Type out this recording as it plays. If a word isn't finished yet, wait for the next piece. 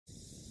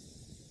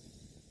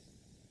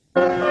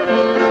Oh,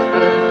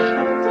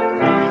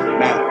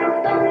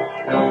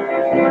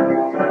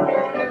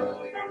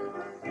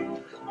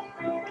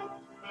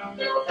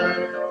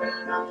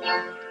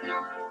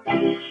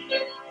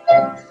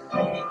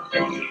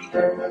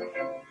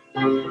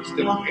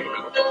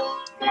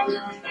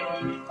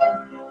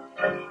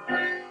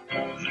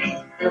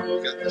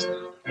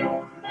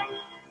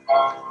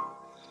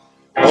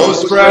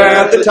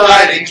 spread the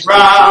tidings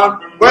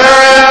round,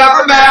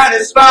 wherever man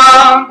is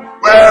found,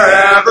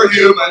 wherever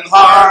human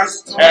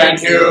hearts and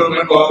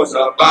human woes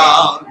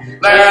abound.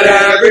 Let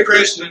every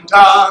Christian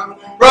tongue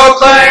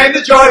proclaim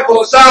the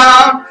joyful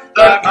sound,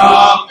 the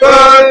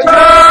Comforter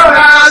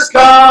has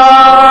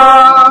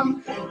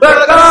come.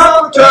 The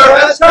Comforter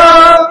has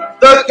come,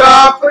 the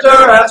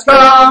Comforter has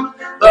come,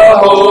 the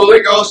Holy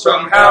Ghost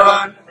from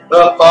heaven,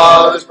 the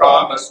Father's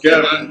promise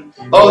given.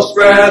 Oh,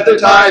 spread the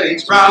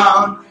tidings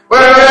round,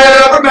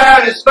 wherever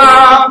man is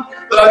found,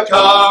 the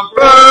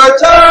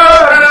Comforter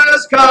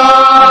has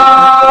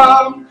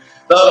come.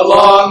 The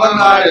long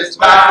night is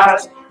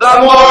past, the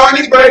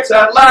morning breaks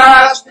at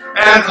last,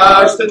 and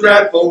hush the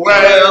dreadful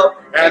wail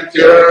and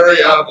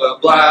fury of the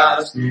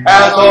blast.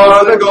 As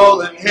o'er the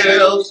golden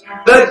hills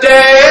the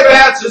day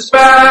advances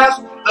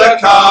fast, the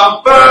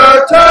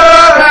Comforter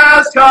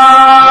has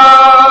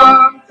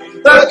come.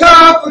 The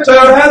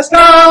Comforter has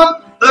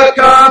come, the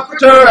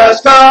Comforter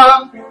has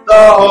come,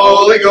 the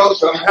Holy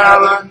Ghost from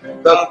heaven,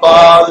 the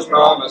Father's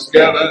promise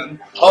given.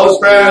 Oh,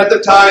 spread the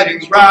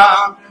tidings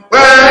round,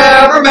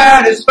 wherever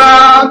man is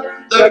found,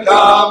 the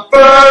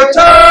Comforter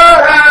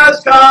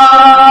has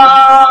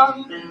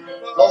come.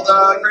 Oh,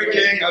 the great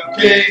King of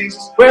Kings,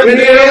 with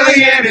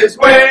healing in his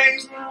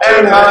wings,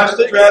 and hush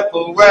the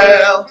dreadful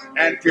wail,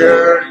 and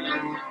fury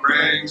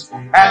brings,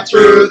 and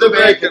through the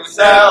vacant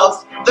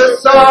cells, the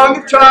song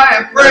of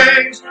triumph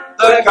rings.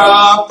 The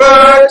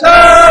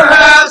Comforter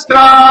has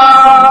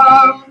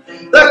come.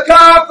 The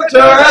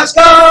Comforter has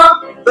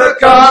come. The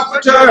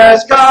Comforter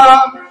has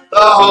come. The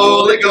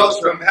Holy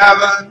Ghost from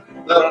heaven,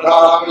 the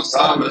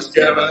promise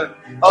given.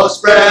 Oh,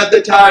 spread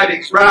the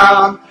tidings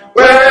round,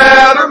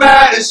 wherever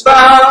man is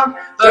found,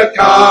 the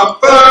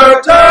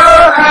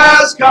Comforter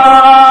has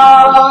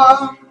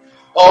come.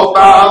 Oh,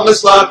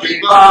 boundless love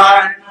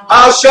divine,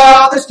 how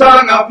shall this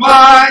tongue of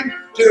mine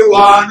to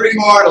wandering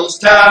mortals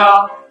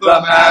tell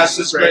the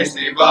Master's grace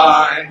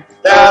divine,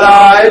 that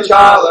I, a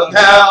child of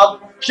hell,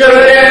 should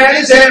in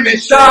his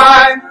image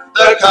shine.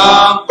 The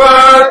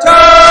Comforter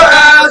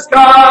has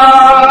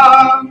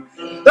come.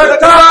 The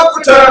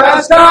Comforter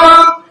has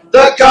come.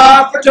 The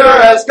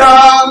Comforter has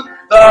come.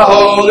 The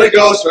Holy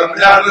Ghost from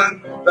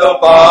heaven, the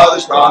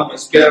Father's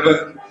promise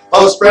given.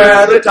 Oh,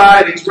 spread the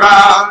tidings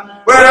round,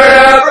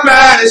 wherever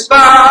man is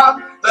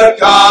found, the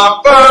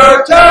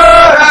Comforter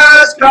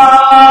has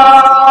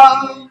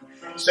come.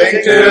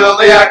 Sing till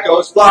the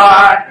echoes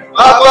fly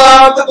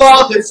above the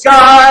vaulted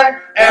sky,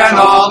 and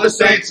all the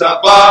saints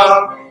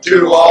above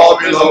to all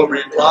below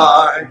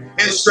reply.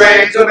 In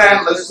strains of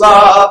endless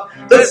love,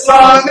 the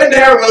song that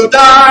ne'er will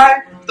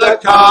die, the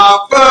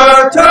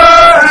Comforter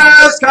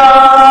has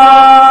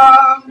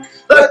come.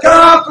 The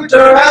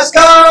Comforter has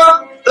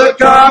come. The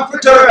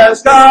Comforter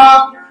has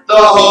come. The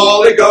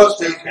Holy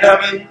Ghost is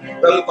heaven,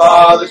 the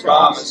Father's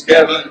promise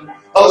given.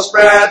 Oh,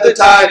 spread the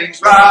tidings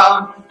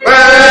round,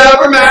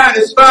 wherever man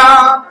is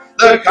found,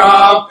 the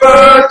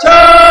Comforter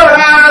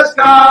has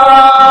come.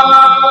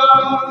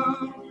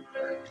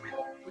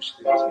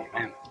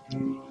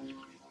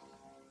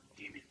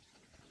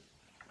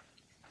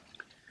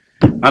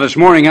 Now this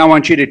morning I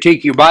want you to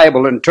take your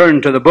Bible and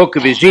turn to the book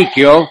of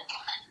Ezekiel.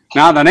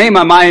 Now the name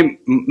of my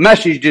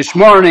message this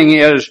morning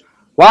is,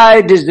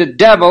 Why Does the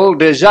Devil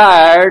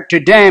Desire to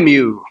Damn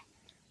You?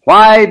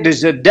 Why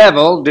does the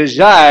devil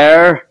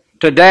desire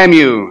to damn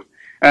you?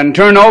 And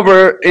turn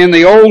over in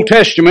the Old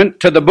Testament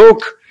to the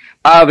book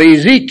of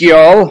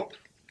Ezekiel,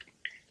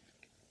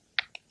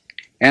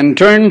 and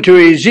turn to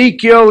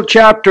Ezekiel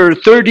chapter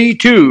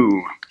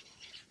 32.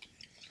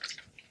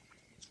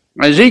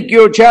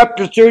 Ezekiel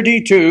chapter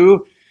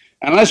 32,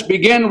 and let's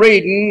begin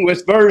reading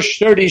with verse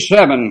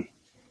 37.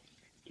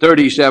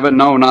 37,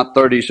 no, not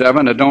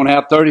 37. I don't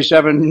have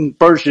 37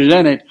 verses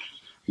in it.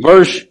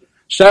 Verse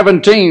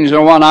 17 is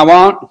the one I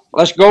want.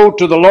 Let's go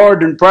to the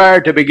Lord in prayer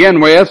to begin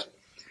with.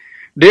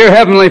 Dear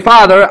Heavenly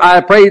Father,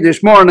 I pray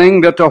this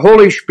morning that the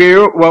Holy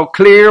Spirit will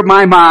clear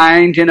my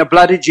mind in the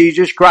blood of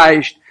Jesus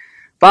Christ.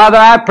 Father,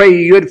 I pray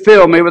you'd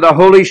fill me with the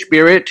Holy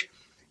Spirit.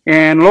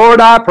 And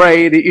Lord, I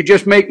pray that you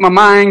just make my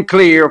mind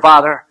clear,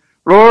 Father.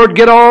 Lord,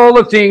 get all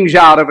the things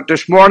out of it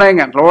this morning.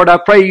 And Lord, I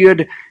pray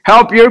you'd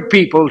help your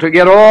people to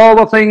get all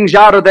the things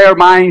out of their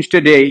minds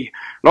today.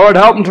 Lord,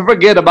 help them to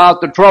forget about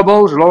the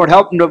troubles. Lord,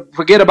 help them to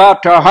forget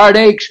about their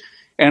heartaches.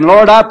 And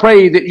Lord, I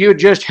pray that you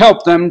just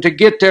help them to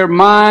get their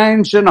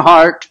minds and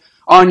heart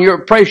on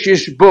your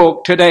precious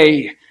book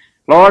today.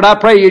 Lord, I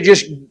pray you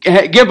just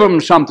give them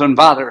something,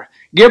 Father.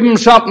 Give them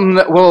something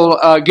that will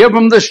give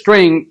them the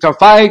strength to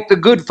fight the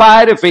good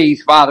fight of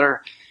faith,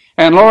 Father.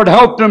 And Lord,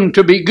 help them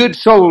to be good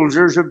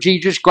soldiers of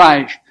Jesus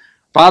Christ.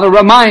 Father,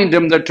 remind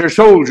them that they're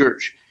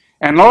soldiers.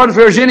 And Lord, if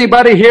there's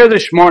anybody here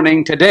this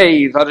morning,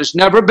 today, that has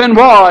never been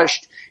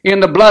washed in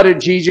the blood of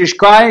Jesus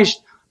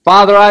Christ,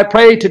 Father, I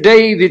pray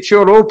today that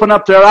you'll open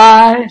up their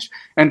eyes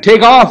and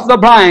take off the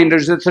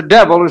blinders that the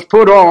devil has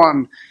put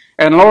on.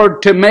 And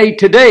Lord, may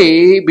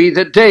today be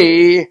the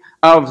day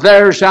of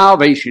their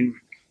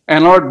salvation.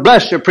 And Lord,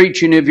 bless the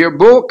preaching of your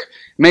book.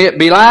 May it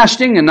be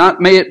lasting, and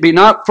may it be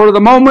not for the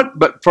moment,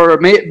 but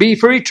may it be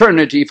for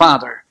eternity,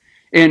 Father.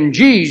 In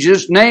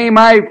Jesus' name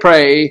I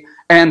pray,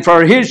 and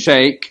for his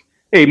sake,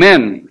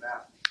 amen.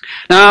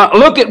 Now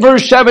look at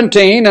verse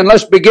 17, and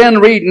let's begin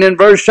reading in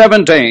verse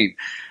 17.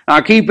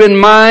 Now keep in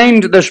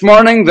mind this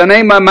morning, the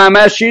name of my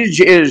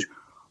message is,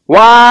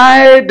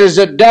 Why Does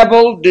the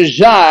Devil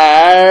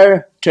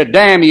Desire to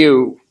Damn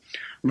You?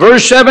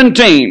 Verse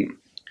 17.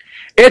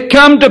 It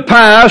come to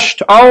pass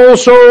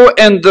also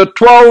in the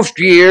 12th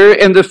year,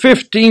 in the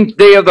 15th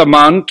day of the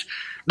month,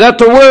 that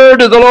the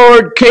word of the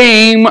Lord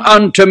came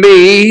unto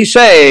me,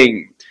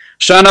 saying,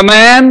 Son of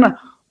man,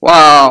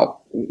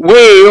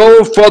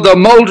 wail for the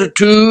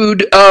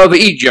multitude of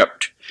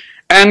Egypt,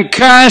 and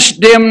cast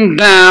them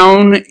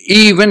down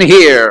even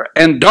here,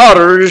 and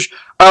daughters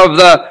of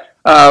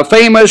the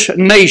famous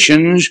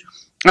nations,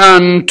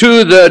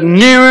 unto the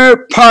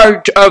nearer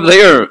part of the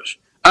earth.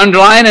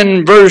 Underline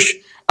in verse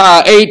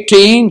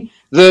 18,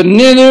 the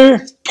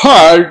nether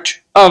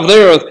part of the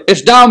earth.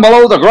 It's down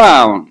below the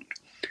ground.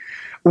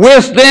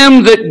 With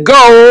them that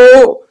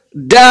go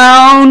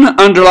down,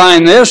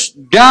 underline this,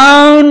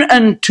 down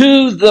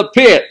into the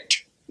pit.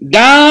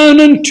 Down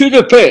into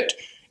the pit.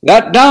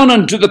 That down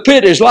into the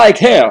pit is like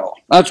hell.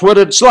 That's what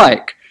it's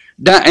like.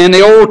 In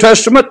the Old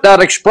Testament,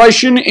 that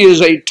expression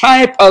is a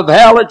type of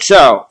hell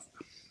itself.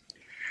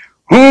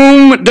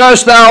 Whom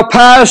dost thou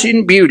pass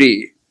in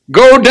beauty?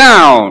 Go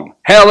down.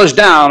 Hell is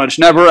down, it's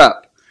never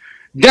up.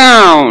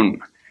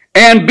 Down,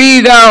 and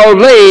be thou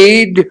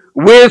laid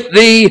with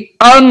the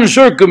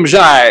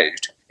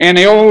uncircumcised. In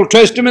the Old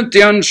Testament,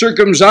 the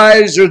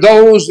uncircumcised are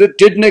those that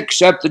didn't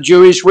accept the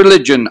Jewish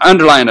religion.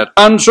 Underline it,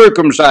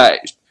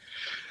 uncircumcised.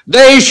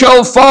 They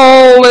shall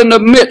fall in the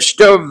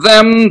midst of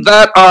them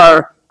that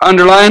are,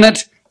 underline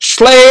it,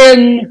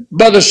 slain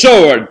by the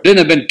sword. Then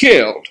they've been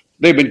killed.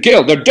 They've been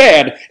killed. They're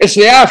dead. It's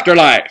the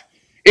afterlife.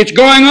 It's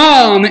going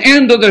on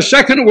into the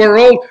second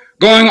world,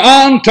 going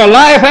on to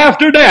life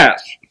after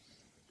death.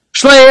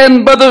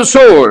 Slain by the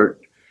sword.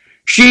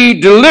 She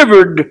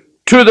delivered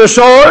to the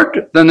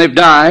sword, then they've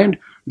died,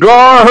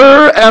 draw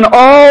her and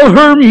all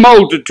her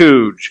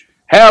multitudes.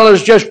 Hell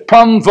is just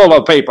plumb full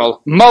of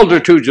people,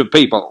 multitudes of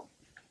people.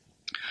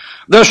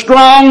 The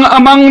strong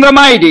among the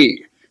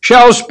mighty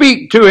shall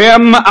speak to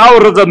him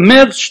out of the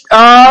midst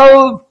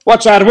of,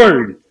 what's that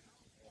word?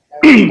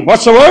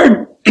 What's the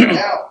word?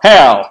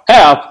 Hell.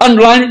 Hell.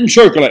 Underline it and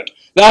circle it.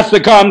 That's the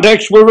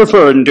context we're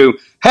referring to.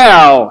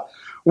 Hell.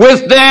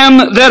 With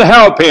them that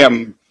help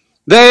him.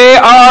 They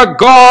are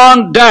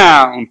gone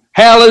down.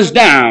 Hell is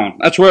down.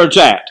 That's where it's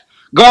at.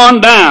 Gone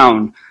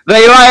down.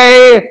 They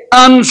lay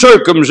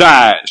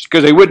uncircumcised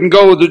because they wouldn't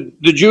go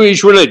the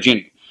Jewish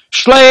religion.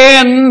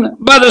 Slain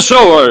by the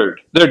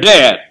sword. They're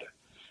dead.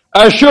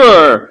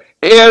 Ashur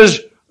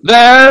is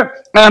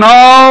there and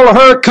all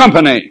her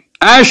company.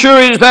 Ashur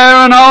is there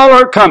and all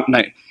her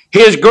company.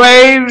 His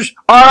graves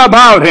are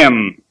about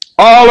him.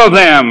 All of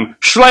them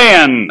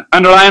slain.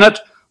 Underline it.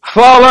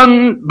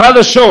 Fallen by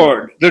the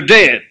sword. They're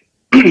dead.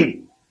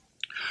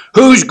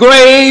 Whose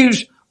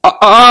graves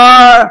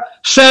are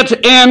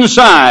set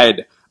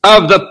inside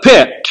of the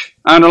pit.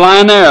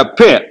 Underline there, a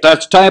pit.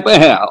 That's type of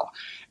hell.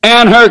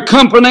 And her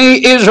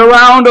company is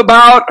around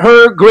about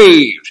her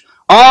graves.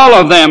 All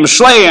of them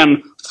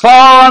slain,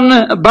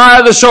 fallen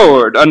by the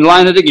sword.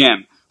 Underline it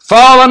again.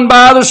 Fallen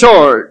by the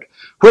sword,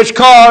 which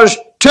caused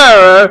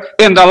terror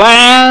in the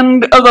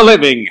land of the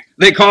living.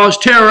 They cause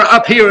terror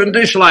up here in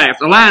this life,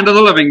 the land of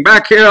the living,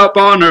 back here up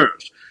on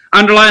earth.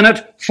 Underline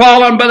it,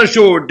 fallen by the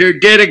sword, they're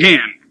dead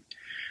again.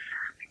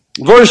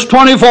 Verse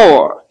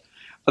 24,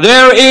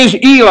 there is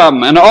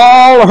Elam and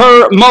all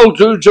her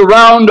multitudes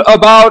around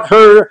about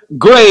her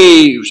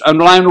graves.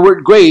 Underline the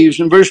word graves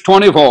in verse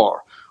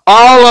 24.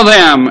 All of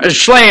them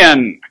is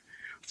slain,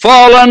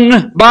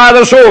 fallen by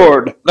the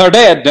sword. They're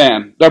dead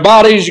then, their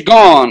bodies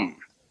gone.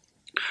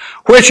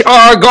 Which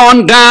are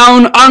gone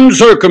down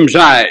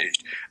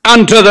uncircumcised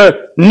unto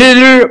the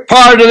nether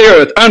part of the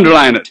earth.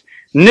 Underline it.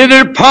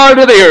 Nether part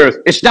of the earth.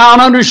 It's down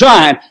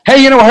underside.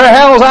 Hey, you know where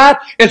hell's at?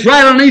 It's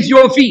right underneath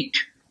your feet.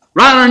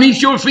 Right underneath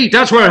your feet.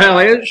 That's where hell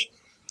is.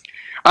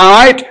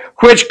 Alright.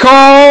 Which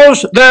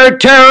cause their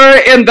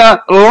terror in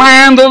the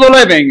land of the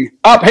living.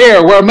 Up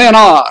here where men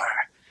are.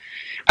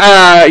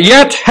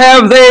 Yet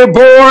have they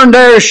borne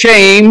their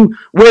shame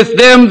with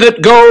them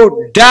that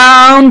go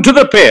down to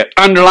the pit.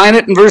 Underline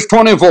it in verse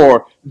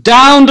 24.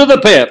 Down to the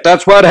pit.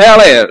 That's what hell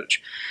is.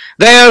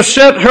 They have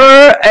set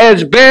her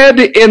as bed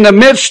in the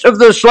midst of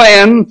the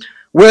slain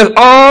with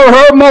all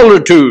her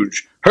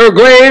multitudes. Her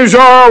graves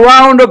are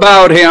round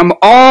about him,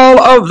 all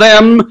of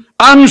them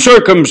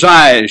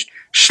uncircumcised,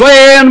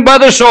 slain by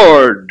the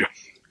sword.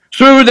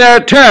 Through their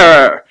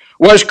terror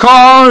was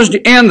caused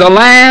in the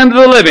land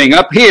of the living,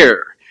 up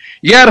here.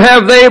 yet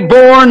have they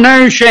borne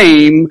their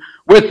shame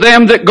with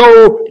them that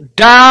go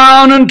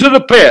down into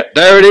the pit.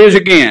 There it is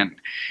again.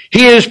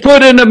 He is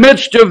put in the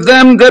midst of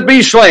them that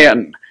be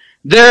slain.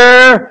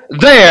 There,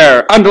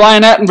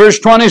 underline that in verse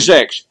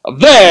 26.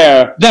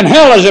 There, then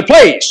hell is a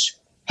place.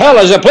 Hell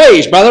is a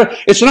place, brother.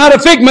 It's not a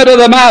figment of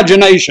the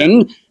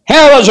imagination.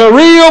 Hell is a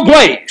real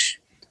place.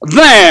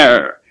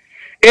 There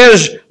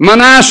is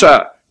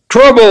Manasseh,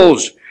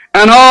 troubles,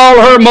 and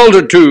all her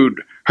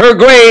multitude. Her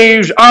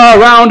graves are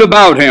round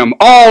about him,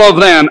 all of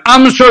them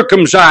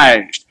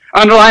uncircumcised.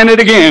 Underline it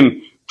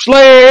again.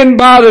 Slain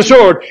by the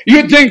sword.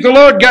 You'd think the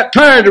Lord got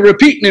tired of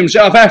repeating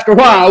himself after a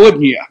while,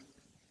 wouldn't you?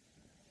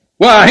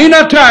 Well, he's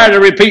not tired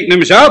of repeating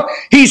himself.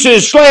 He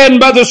says, slain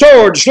by the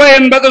sword,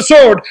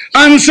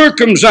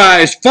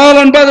 uncircumcised,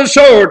 fallen by the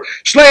sword,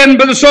 slain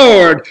by the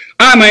sword.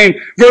 I mean,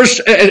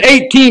 verse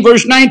 18,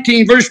 verse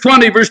 19, verse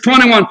 20, verse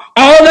 21,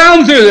 all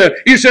down through there.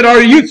 You said,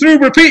 are you through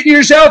repeating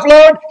yourself,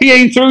 Lord? He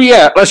ain't through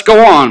yet. Let's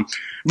go on.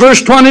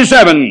 Verse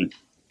 27.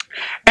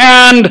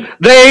 And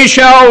they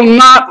shall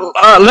not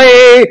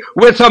lay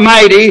with the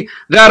mighty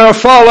that are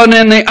fallen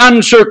in the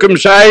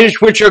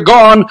uncircumcised, which are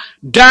gone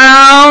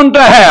down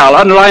to hell.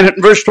 Underline it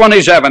in verse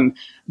 27.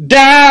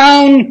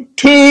 Down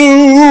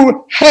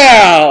to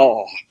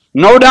hell.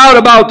 No doubt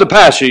about the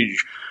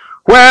passage.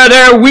 Where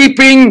they're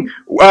weeping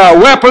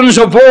weapons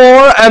of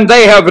war, and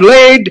they have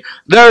laid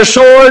their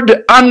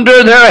sword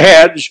under their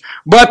heads,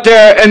 but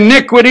their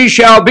iniquity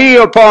shall be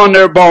upon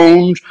their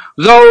bones,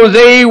 though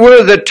they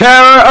were the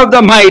terror of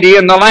the mighty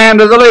in the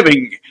land of the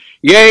living.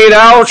 Yea,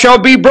 thou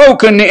shalt be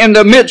broken in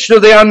the midst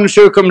of the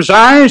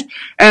uncircumcised,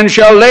 and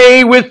shall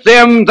lay with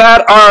them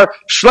that are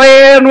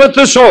slain with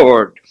the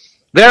sword.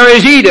 There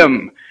is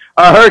Edom,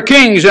 her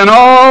kings, and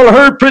all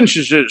her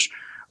princesses,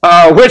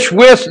 which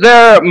with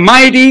their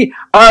mighty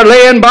are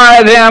laid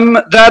by them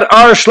that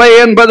are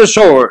slain by the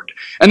sword.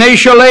 And they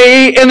shall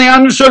lay in the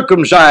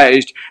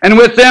uncircumcised, and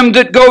with them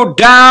that go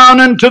down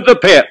into the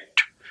pit.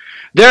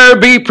 There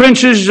be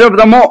princes of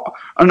the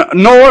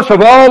north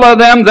of all of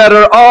them that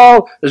are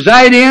all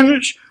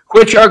Zidonians,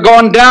 which are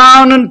gone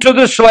down into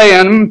the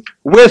slain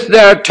with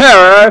their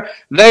terror.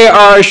 They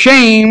are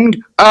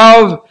ashamed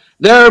of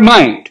their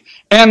might.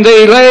 And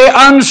they lay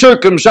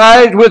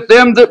uncircumcised with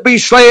them that be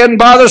slain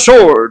by the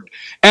sword,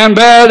 and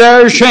bear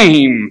their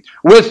shame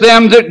with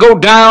them that go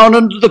down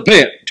into the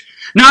pit.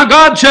 Now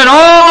God said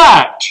all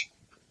that.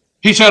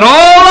 He said all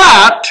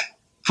that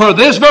for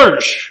this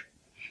verse.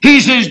 He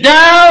says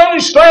down,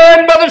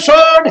 slain by the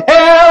sword,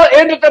 hell,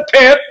 into the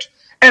pit,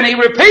 and he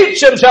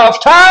repeats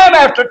himself time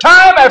after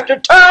time after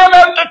time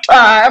after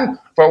time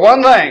for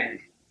one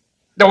thing.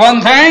 The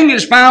one thing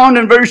is found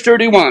in verse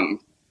 31.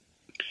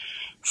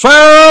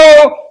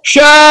 Pharaoh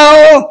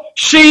shall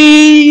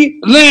see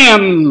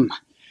them,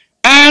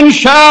 and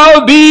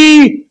shall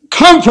be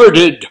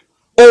comforted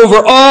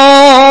over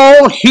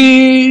all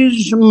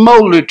his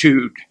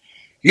multitude.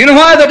 You know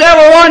why the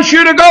devil wants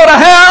you to go to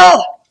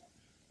hell?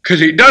 Because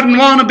he doesn't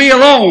want to be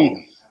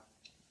alone.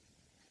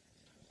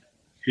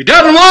 He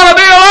doesn't want to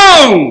be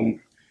alone.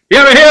 You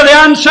ever hear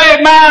the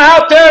unsaved man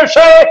out there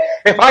say,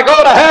 if I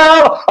go to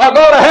hell, I'll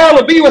go to hell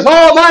to be with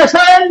all my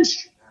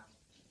friends?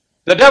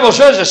 The devil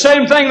says the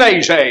same thing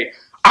they say.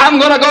 I'm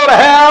going to go to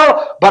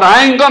hell, but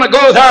I ain't going to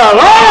go there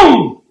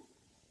alone.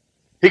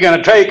 He's going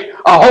to take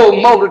a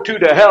whole multitude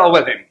to hell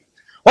with him.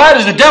 Why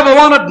does the devil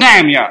want to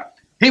damn you?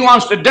 He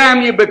wants to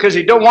damn you because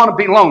he don't want to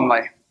be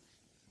lonely.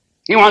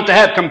 He wants to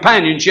have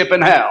companionship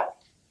in hell.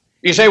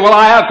 You say, well,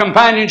 I have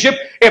companionship.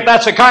 If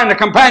that's the kind of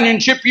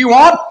companionship you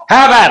want,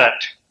 have at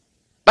it.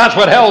 That's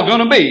what hell's going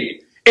to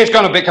be. It's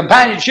going to be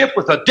companionship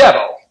with the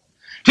devil.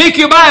 Take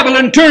your Bible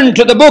and turn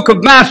to the book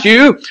of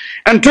Matthew,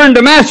 and turn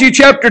to Matthew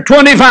chapter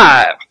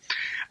 25.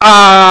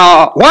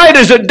 Why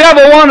does the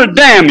devil want to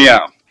damn you?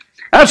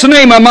 That's the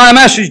name of my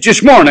message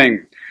this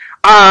morning.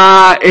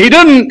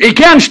 He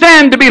can't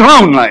stand to be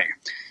lonely.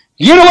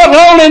 You know what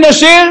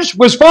loneliness is?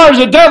 As far as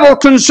the devil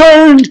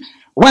concerned,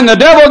 when the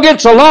devil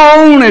gets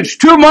alone, it's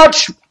too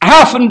much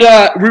having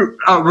to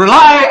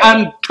rely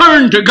and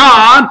turn to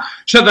God,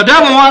 so the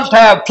devil wants to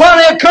have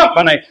plenty of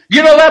company.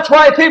 You know that's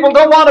why people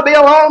don't want to be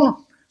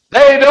alone?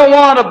 They don't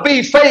want to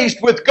be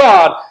faced with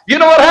God. You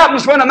know what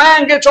happens when a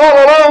man gets all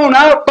alone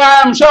out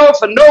by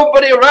himself and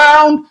nobody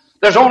around?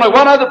 There's only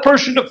one other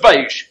person to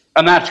face,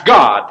 and that's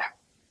God.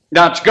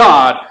 That's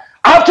God.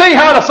 I'll tell you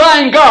how to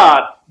find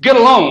God. Get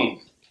alone.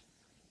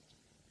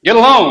 Get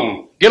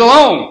alone. Get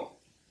alone.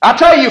 I'll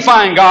tell you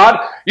find God.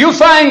 You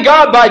find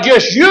God by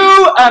just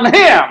you and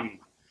Him.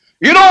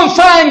 You don't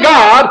find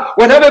God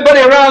with everybody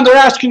around there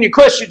asking you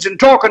questions and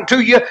talking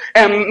to you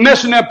and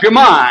messing up your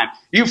mind.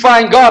 You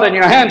find God on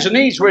your hands and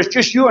knees where it's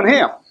just you and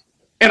Him.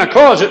 In a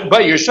closet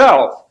by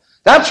yourself.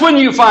 That's when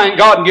you find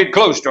God and get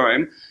close to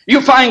Him.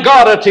 You find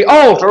God at the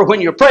altar when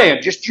you're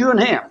praying. Just you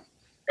and Him.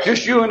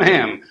 Just you and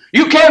Him.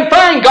 You can't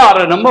find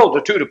God in a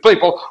multitude of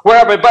people where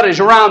everybody's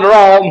around, they're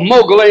all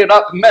moguling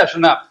up and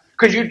messing up.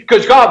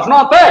 Because God's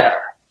not there.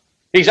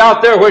 He's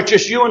out there where it's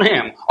just you and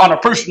Him on a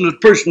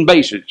person-to-person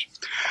basis.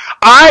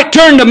 I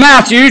turn to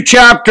Matthew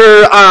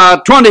chapter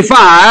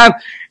 25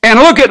 and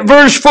look at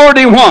verse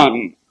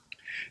 41.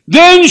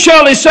 Then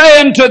shall he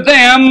say unto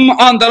them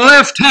on the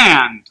left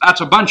hand,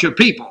 that's a bunch of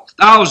people,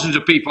 thousands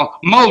of people,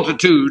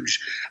 multitudes,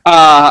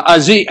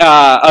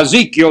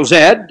 Ezekiel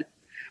said,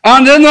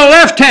 and in the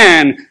left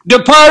hand,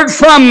 depart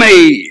from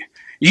me,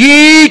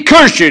 ye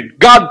cursed.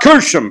 God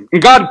cursed them,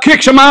 and God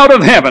kicks them out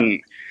of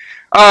heaven.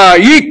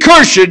 Ye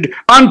cursed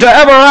unto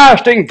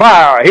everlasting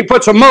fire. He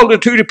puts a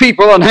multitude of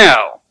people in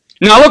hell.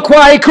 Now look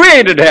why he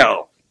created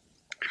hell.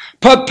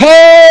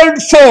 Prepared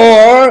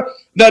for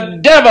the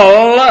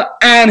devil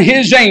and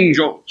his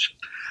angels.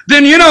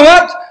 Then you know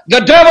what?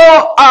 The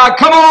devil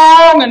come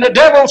along and the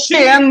devil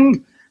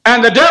sinned,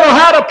 and the devil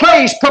had a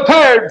place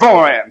prepared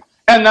for him.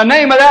 And the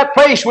name of that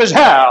place was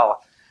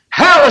hell.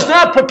 Hell is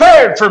not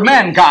prepared for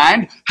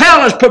mankind.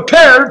 Hell is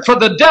prepared for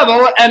the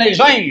devil and his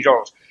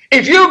angels.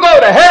 If you go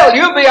to hell,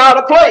 you'll be out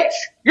of place.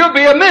 You'll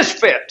be a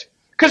misfit.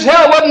 Because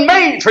hell wasn't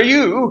made for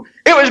you.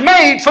 It was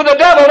made for the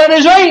devil and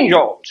his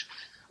angels.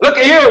 Look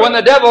at here, when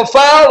the devil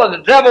fell and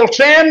the devil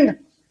sinned,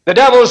 the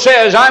devil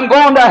says, I'm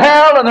going to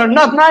hell and there's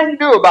nothing I can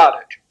do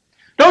about it.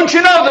 Don't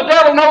you know the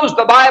devil knows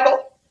the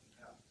Bible?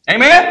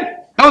 Amen?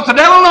 Don't the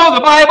devil know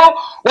the Bible?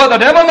 Well, the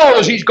devil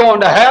knows he's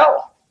going to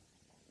hell.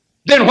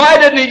 Then why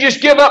didn't he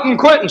just give up and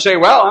quit and say,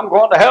 well, I'm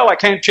going to hell. I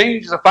can't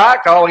change the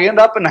fact. I'll end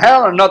up in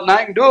hell and nothing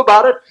I can do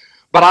about it.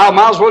 But I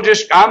might as well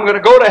I'm going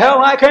to go to hell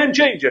and I can't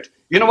change it.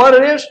 You know what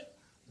it is?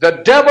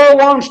 The devil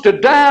wants to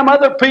damn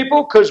other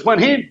people, because when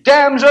he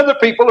damns other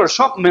people, there's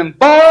something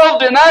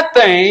involved in that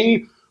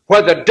thing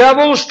where the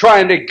devil's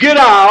trying to get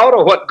out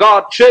of what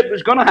God said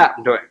was going to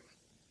happen to him.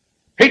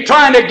 He's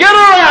trying to get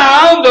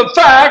around the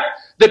fact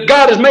that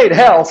God has made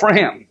hell for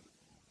him.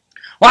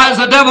 Why does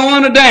the devil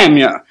want to damn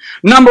you?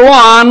 Number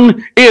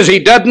one is he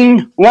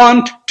doesn't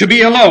want to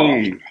be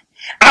alone.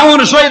 I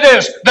want to say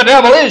this, the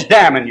devil is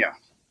damning you.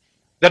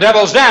 The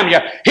devil's damn you.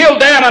 He'll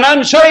damn an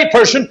unsaved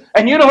person,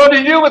 and you know what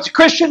he'll do with a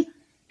Christian?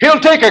 He'll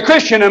take a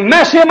Christian and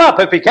mess him up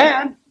if he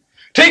can.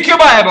 Take your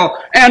Bible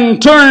and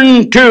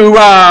turn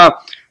to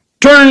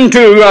 2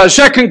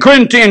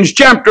 Corinthians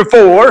chapter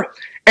 4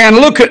 and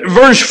look at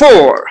verse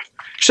 4.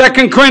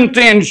 2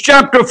 Corinthians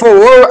chapter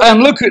 4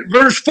 and look at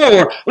verse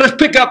 4. Let's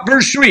pick up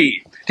verse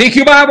 3. Take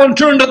your Bible and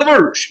turn to the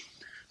verse.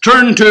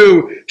 Turn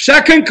to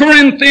 2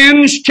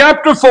 Corinthians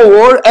chapter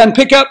 4 and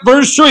pick up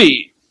verse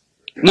 3.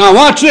 Now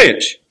watch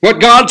this,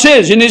 what God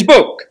says in His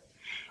book.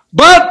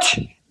 But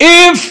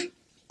if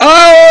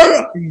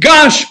our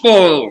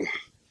gospel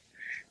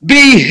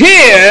be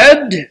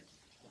hid,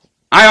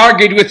 I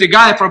argued with the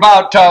guy for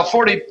about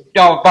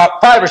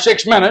 5 or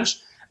 6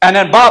 minutes, and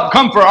then Bob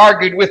Comfort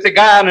argued with the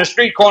guy on the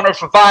street corner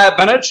for 5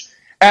 minutes,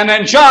 and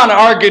then John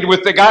argued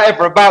with the guy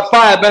for about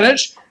 5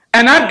 minutes,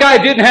 and that guy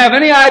didn't have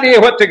any idea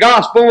what the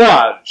gospel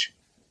was.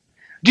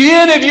 Do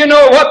any of you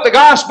know what the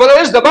gospel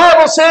is? The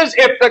Bible says,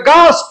 if the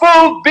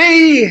gospel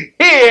be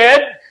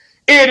hid,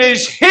 it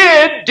is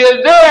hid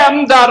to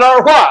them that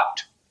are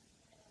what?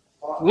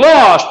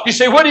 Lost. You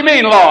say, what do you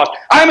mean lost?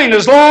 I mean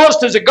as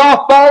lost as a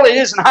golf ball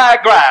is in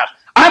high grass.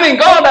 I mean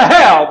going to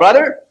hell,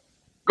 brother.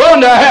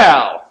 Going to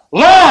hell.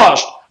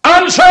 Lost.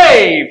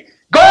 Unsaved.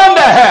 Going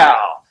to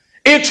hell.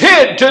 It's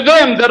hid to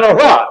them that are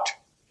what?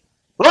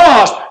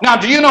 Lost. Now,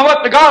 do you know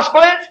what the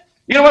gospel is?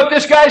 You know what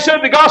this guy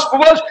said the gospel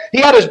was?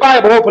 He had his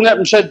Bible open up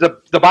and said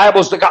the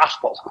Bible's the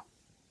gospel.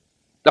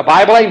 The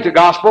Bible ain't the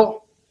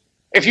gospel.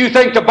 If you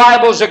think the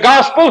Bible's the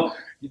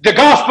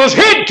gospel's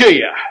hid to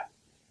you.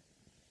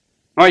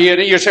 Well,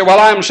 you say, well,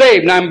 I'm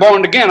saved and I'm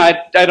born again. I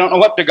don't know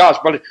what the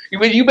gospel is.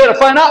 You better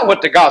find out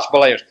what the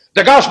gospel is.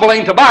 The gospel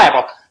ain't the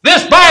Bible.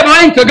 This Bible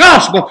ain't the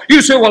gospel.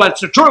 You say, well,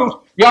 it's the truth.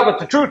 Yeah, but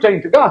the truth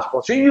ain't the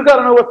gospel. See, you got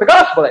to know what the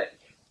gospel is.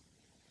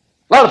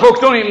 A lot of folks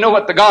don't even know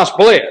what the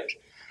gospel is.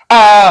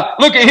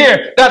 Look at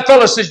here. That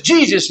fellow says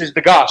Jesus is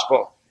the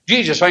gospel.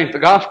 Jesus ain't the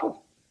gospel.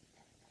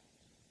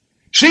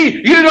 See,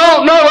 you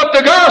don't know what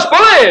the gospel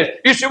is.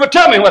 You say, well,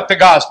 tell me what the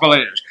gospel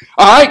is.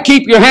 All right,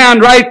 keep your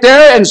hand right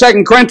there in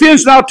 2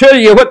 Corinthians, and I'll tell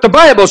you what the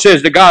Bible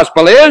says the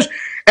gospel is.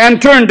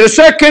 And turn to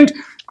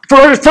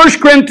 1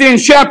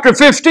 Corinthians chapter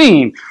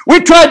 15.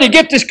 We tried to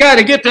get this guy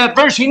to get that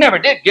verse. He never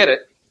did get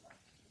it.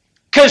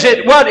 Because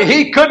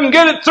he couldn't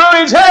get it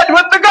through his head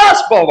what the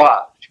gospel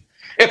was.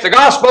 If the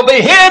gospel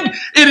be hid,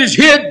 it is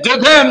hid to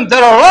them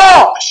that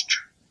are lost.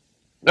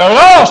 They're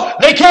lost.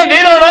 They don't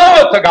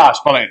know what the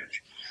gospel is.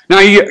 Now,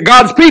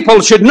 God's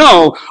people should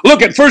know.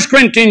 Look at 1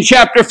 Corinthians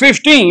chapter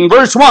 15,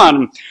 verse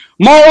 1.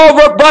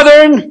 Moreover,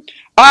 brethren,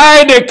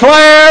 I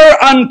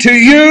declare unto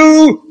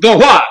you the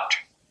what?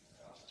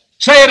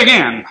 Say it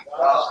again.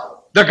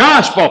 The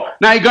gospel.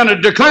 Now, you're going to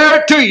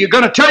declare it to you. You're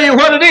going to tell you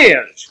what it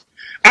is.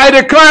 I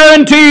declare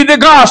unto you the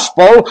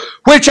gospel,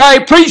 which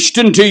I preached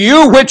unto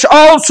you, which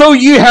also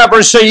ye have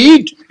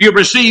received. You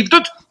received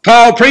it.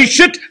 Paul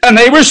preached it, and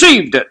they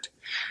received it.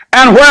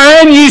 And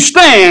wherein ye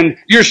stand,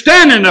 you're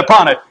standing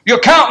upon it. You're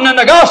counting in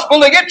the gospel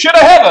to get you to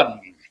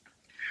heaven.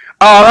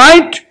 All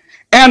right?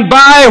 And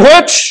by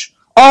which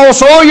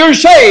also you're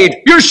saved.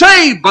 You're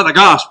saved by the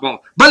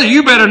gospel. Brother,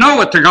 you better know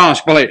what the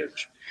gospel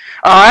is.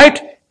 All right?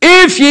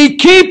 If ye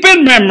keep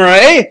in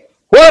memory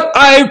what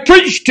I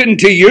preached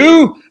unto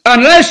you,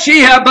 unless ye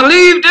have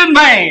believed in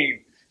vain.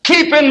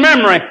 Keep in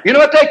memory. You know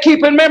what that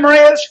keep in memory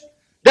is?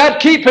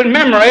 That keep in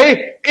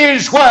memory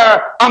is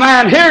where a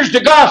man hears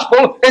the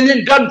gospel and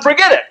then doesn't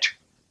forget it.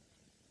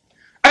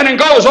 And then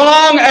goes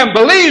along and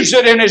believes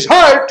it in his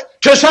heart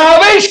to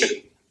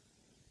salvation.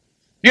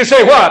 You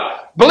say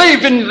what?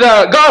 Believing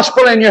the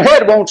gospel in your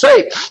head won't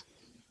save you.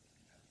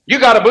 You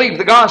got to believe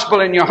the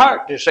gospel in your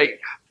heart to save you.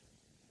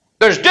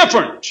 There's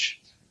difference.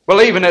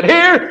 Believing it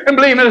here and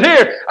believing it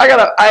here.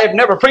 I've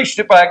never preached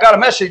it, but I got a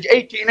message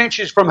 18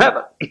 inches from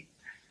heaven.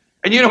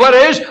 And you know what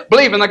it is?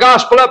 Believing the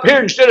gospel up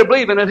here instead of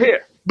believing it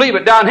here. Believe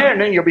it down here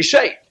and then you'll be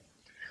saved.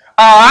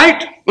 All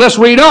right, let's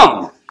read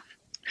on.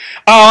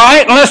 All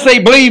right, unless they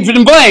believe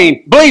in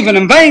vain. Believing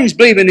in vain is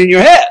believing in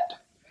your head.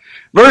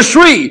 Verse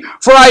 3,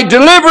 for I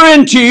deliver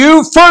unto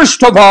you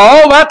first of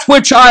all that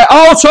which I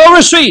also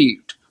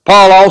received.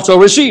 Paul also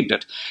received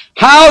it.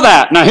 How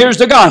that, now here's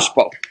the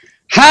gospel.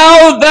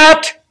 How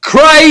that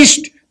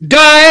Christ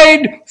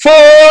died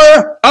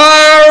for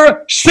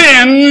our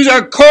sins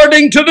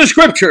according to the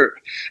Scripture,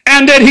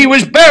 and that he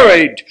was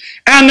buried,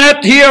 and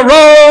that he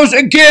arose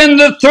again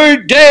the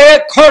third day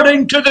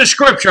according to the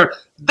Scripture.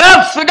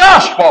 That's the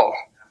gospel.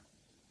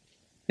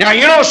 Now,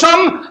 you know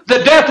something?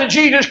 The death of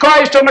Jesus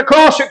Christ on the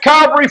cross at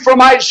Calvary for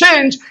my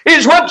sins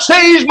is what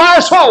saves my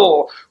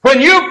soul.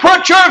 When you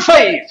put your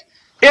faith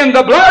in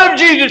the blood of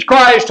Jesus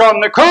Christ on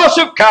the cross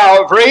of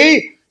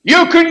Calvary,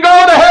 you can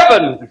go to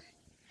heaven.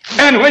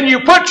 And when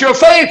you put your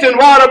faith in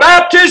water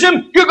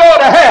baptism, you go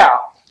to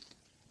hell.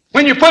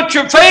 When you put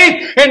your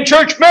faith in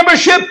church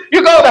membership,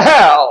 you go to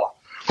hell.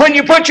 When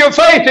you put your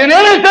faith in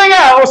anything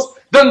else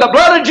than the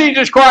blood of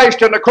Jesus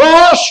Christ and the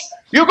cross,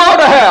 you go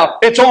to hell.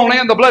 It's only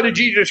in the blood of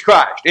Jesus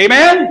Christ.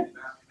 Amen? Amen.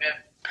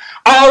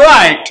 All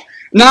right.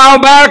 Now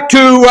back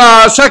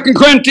to 2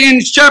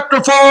 Corinthians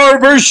chapter 4,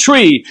 verse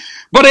 3.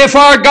 But if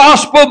our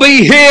gospel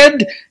be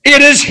hid,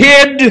 it is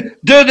hid to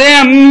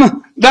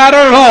them that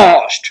are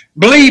lost.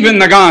 Believe in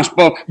the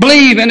gospel.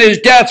 Believe in his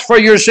death for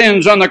your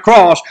sins on the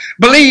cross.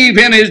 Believe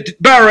in his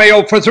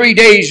burial for 3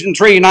 days and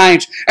 3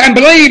 nights. And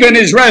believe in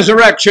his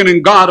resurrection,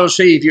 and God will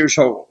save your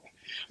soul.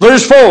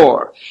 Verse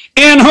 4,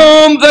 in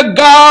whom the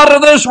God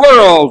of this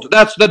world,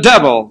 that's the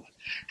devil,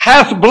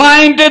 hath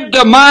blinded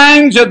the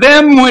minds of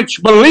them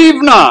which believe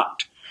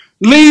not,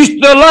 lest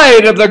the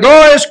light of the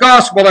glorious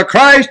gospel of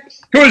Christ,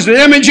 who is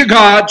the image of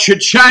God,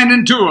 should shine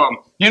into them.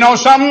 You know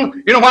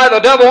something? You know why the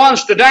devil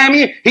wants to damn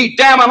you? He's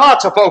damning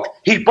lots of folks.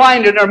 He's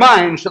blinding their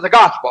minds to the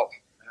gospel.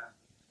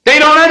 They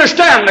don't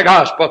understand the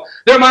gospel.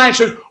 Their mind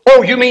says,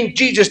 oh, you mean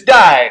Jesus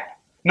died?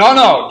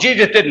 No,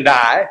 Jesus didn't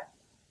die.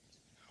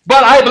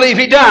 But I believe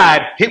he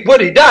died. What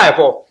did he die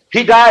for?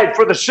 He died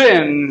for the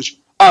sins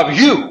of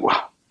you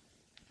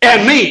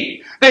and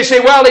me. They say,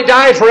 well, he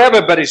died for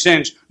everybody's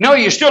sins. No,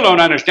 you still don't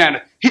understand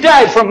it. He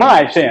died for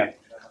my sin.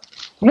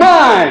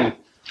 Mine.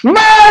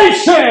 My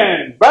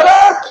sin,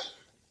 brother.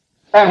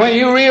 And when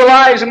you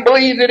realize and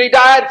believe that he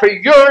died for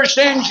your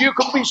sins, you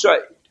can be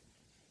saved.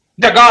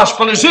 The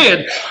gospel is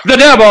hid. The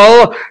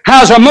devil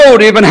has a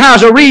motive and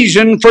has a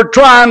reason for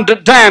trying to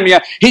damn you.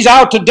 He's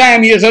out to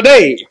damn you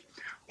today.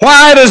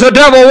 Why does the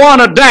devil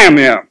want to damn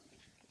you?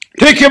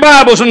 Take your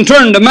Bibles and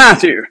turn to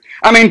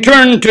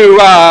turn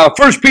to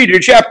 1 Peter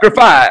chapter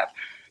 5.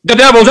 The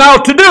devil's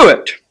out to do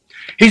it.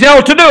 He's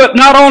out to do it.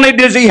 Not only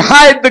does he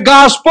hide the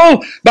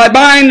gospel by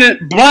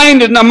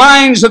blinding the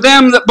minds of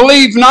them that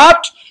believe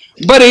not,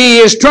 but he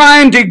is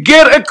trying to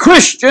get a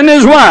Christian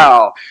as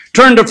well.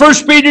 Turn to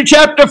 1 Peter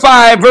chapter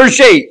 5, verse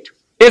 8.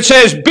 It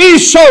says, be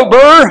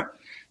sober,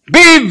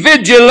 be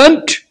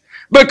vigilant,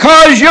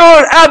 because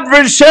your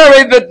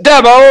adversary, the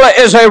devil,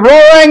 is a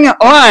roaring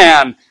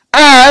lion,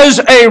 as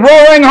a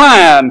roaring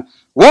lion,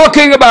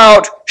 walking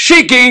about,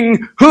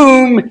 seeking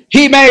whom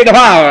he may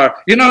devour.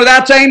 You know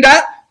that's aimed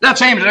at?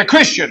 That's aimed at a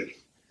Christian.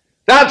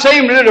 That's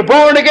aimed at a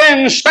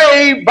born-again,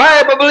 saved,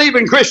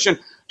 Bible-believing Christian.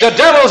 The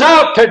devil's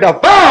out to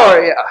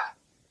devour you.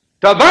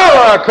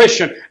 Devour a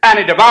Christian. And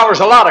he devours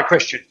a lot of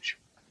Christians.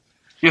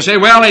 You say,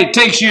 well, he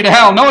takes you to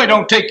hell. No, he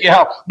don't take you to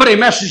hell. But he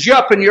messes you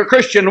up in your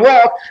Christian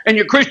walk and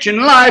your Christian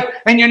life,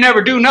 and you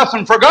never do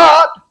nothing for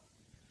God.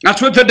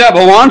 That's what the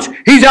devil wants.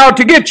 He's out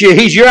to get you.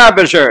 He's your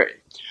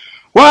adversary.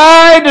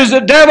 Why does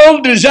the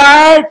devil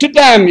desire to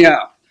damn you?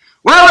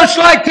 Well, it's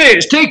like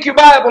this. Take your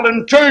Bible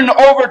and turn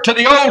over to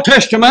the Old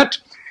Testament,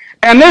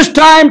 and this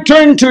time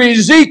turn to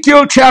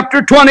Ezekiel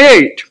chapter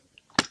 28.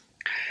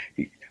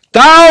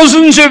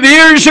 Thousands of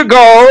years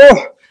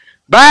ago,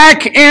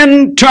 back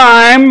in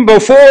time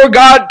before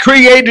God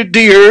created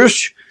the earth,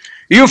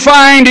 you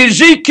find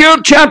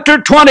Ezekiel chapter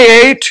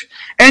 28,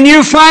 and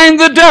you find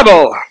the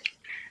devil.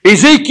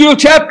 Ezekiel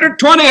chapter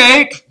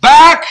 28,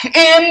 back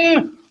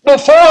in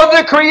before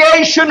the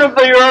creation of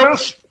the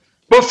earth,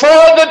 before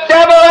the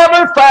devil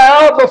ever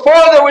fell, before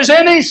there was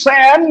any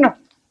sin,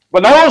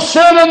 with no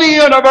sin in the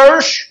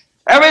universe,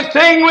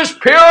 everything was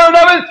pure and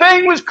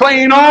everything was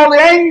clean, all the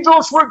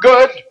angels were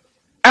good,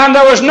 and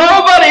there was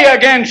nobody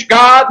against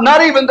God,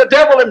 not even the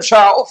devil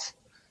himself.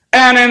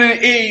 And in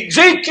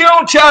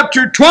Ezekiel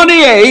chapter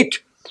 28,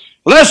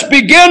 let's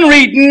begin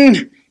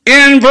reading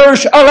in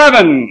verse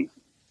 11.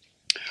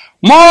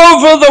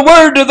 Moreover, the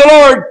word of the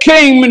Lord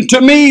came unto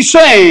me,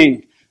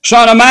 saying,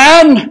 Son of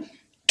man,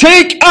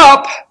 take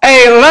up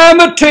a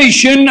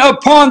lamentation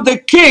upon the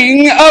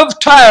king of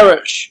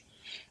Tyrus,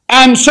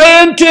 and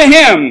say unto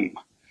him,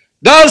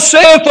 Thus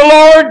saith the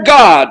Lord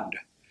God,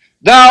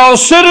 Thou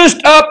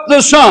sittest up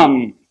the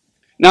sun.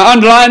 Now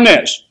underline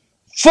this.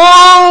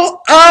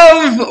 Full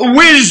of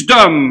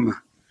wisdom.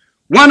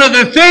 One of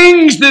the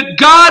things that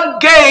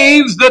God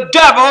gave the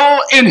devil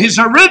in his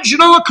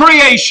original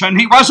creation,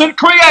 he wasn't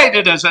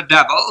created as a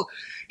devil.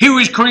 He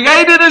was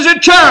created as a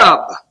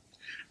cherub.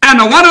 And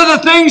one of the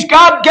things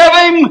God gave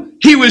him,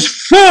 he was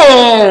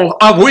full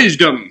of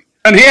wisdom.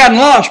 And he hadn't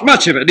lost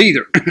much of it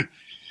either.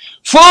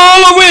 Full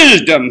of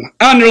wisdom,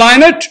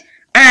 underline it,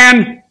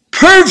 and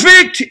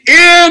perfect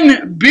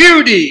in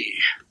beauty.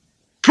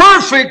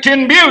 Perfect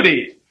in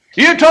beauty.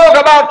 You talk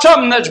about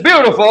something that's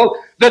beautiful,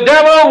 the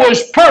devil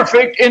was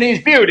perfect in his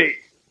beauty,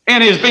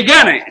 in his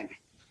beginning.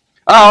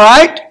 All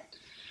right?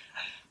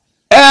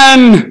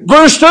 And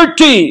verse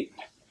 13,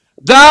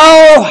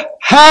 Thou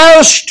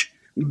hast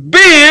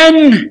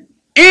been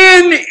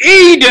in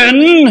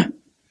Eden,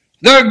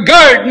 the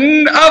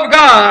garden of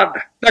God,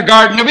 the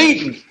Garden of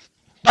Eden,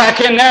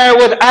 back in there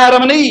with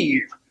Adam and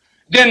Eve.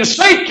 Then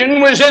Satan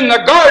was in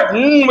the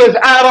garden with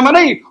Adam and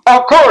Eve.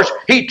 Of course,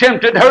 he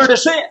tempted her to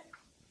sin.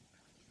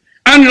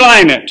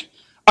 Underline it.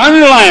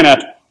 Underline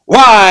it.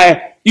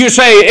 Why, you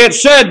say it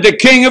said the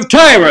king of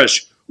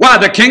Tyrus. Why,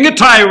 the king of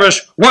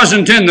Tyrus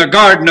wasn't in the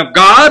garden of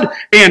God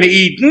in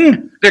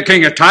Eden. The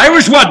king of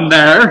Tyrus wasn't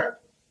there.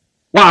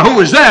 Why, who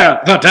was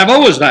there? The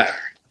devil was there.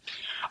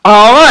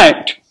 All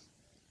right.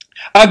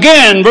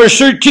 Again, verse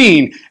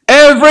 13.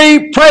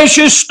 Every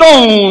precious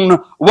stone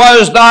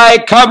was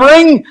thy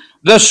covering,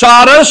 the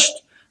sardis,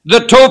 the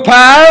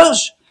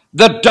topaz,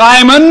 the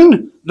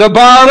diamond, the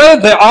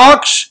barley, the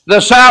onyx, the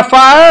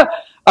sapphire,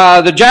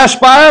 the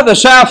jasper, the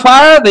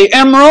sapphire, the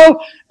emerald,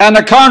 and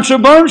the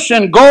conchobunch,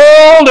 and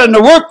gold, and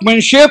the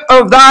workmanship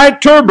of thy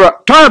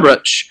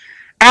tabrets,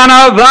 and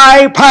of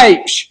thy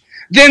pipes.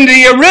 Then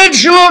the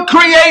original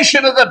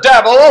creation of the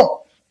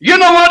devil, you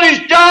know what his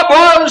job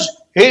was?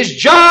 His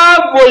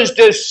job was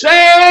to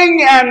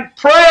sing and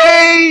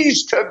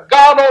praise to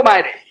God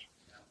Almighty.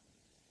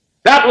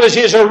 That was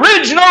his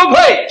original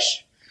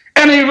place.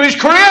 And he was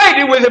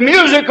created with a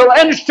musical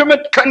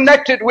instrument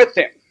connected with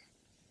him.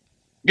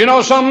 You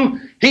know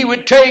something? He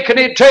would take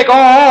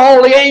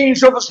all the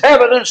angels of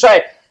heaven and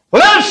say,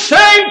 Let's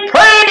sing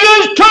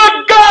praises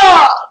to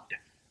God!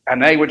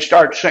 And they would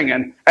start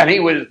singing, and he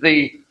was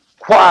the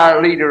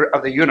choir leader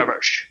of the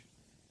universe.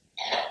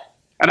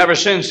 And ever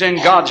since then,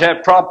 God's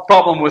had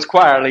problem with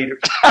choir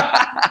leaders.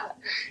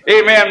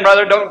 Amen,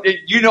 brother.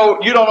 You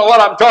don't know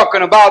what I'm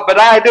talking about, but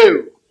I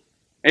do.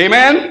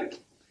 Amen?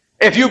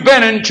 If you've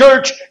been in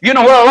church, you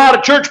know where a lot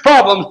of church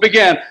problems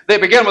begin. They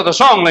begin with a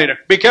song leader.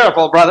 Be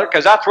careful, brother,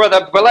 because that's where they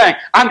belong.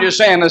 I'm just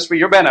saying this for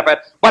your benefit.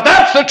 But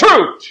that's the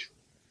truth.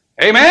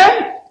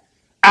 Amen?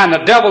 And the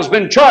devil's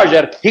been charged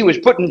at it. He was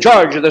put in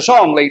charge of the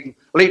song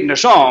leading the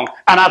song,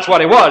 and that's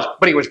what he was.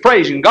 But he was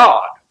praising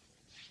God.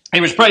 He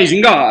was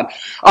praising God.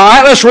 All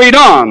right, let's read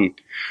on.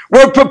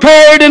 We're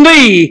prepared in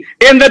thee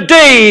in the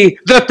day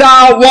that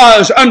thou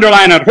was,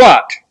 underline it,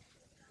 what?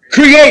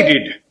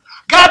 Created.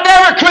 God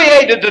never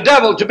created the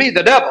devil to be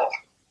the devil.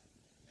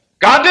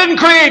 God didn't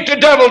create the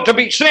devil to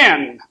be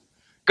sin.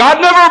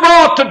 God never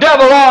brought the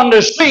devil on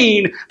the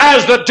scene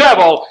as the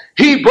devil.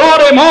 He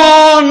brought him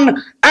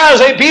on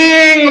as a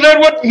being that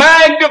would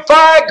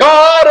magnify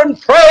God and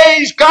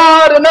praise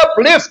God and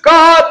uplift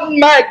God and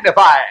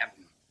magnify Him.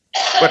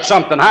 But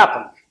something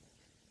happened.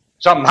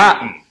 Something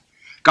happened.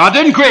 God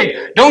didn't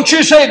create. Don't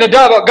you say the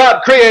devil,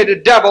 God created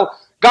the devil.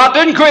 God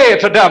didn't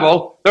create the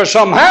devil. There's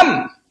something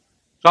happened.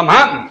 Something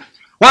happened.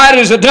 Why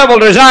does the devil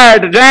desire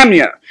to damn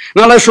you?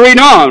 Now let's read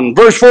on.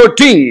 Verse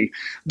 14.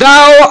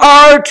 Thou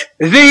art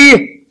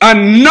the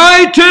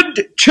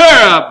anointed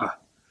cherub.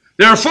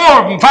 There are 4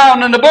 of them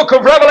found in the book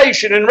of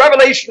Revelation. In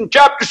Revelation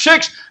chapter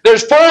 6,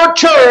 there's 4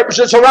 cherubs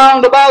that's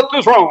around about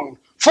the throne.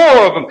 4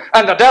 of them.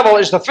 And the devil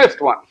is the 5th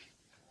one.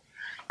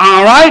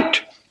 All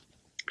right.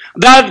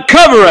 That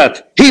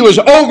covereth. He was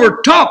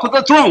over top of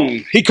the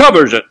throne. He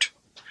covers it.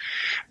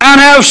 And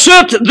have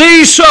set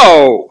thee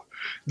so.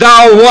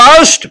 Thou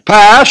wast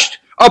passed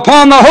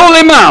upon the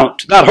holy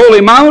mount. That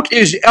holy mount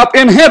is up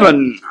in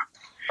heaven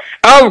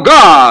of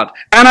God,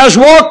 and has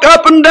walked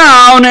up and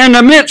down in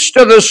the midst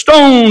of the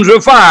stones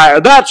of fire.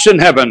 That's in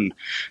heaven.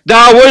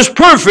 Thou wast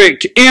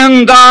perfect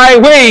in thy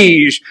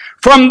ways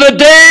from the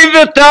day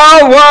that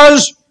thou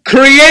was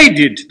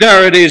created.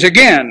 There it is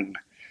again.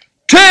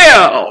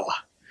 Till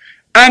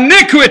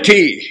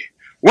iniquity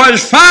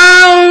was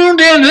found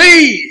in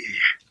thee.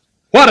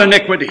 What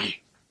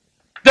iniquity?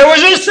 There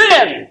was a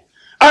sin,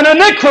 an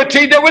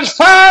iniquity that was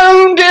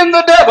found in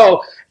the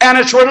devil, and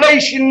it's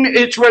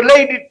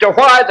related to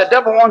why the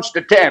devil wants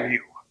to damn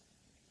you.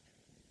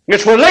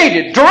 It's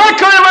related,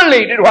 directly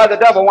related why the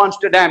devil wants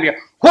to damn you.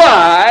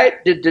 Why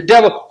did the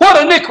devil,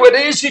 what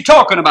iniquity is he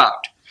talking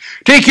about?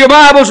 Take your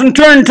Bibles and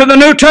turn to the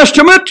New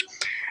Testament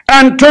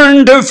and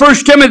turn to 1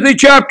 Timothy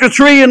chapter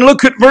 3 and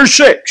look at verse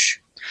 6.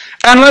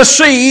 And let's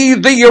see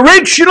the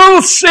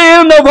original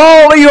sin of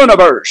all the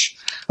universe.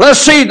 Let's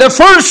see the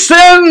first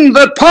sin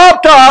that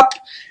popped up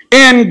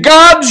in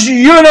God's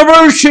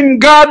universe, in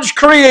God's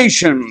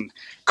creation,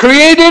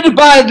 created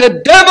by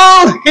the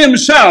devil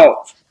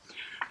himself.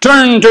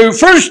 Turn to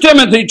 1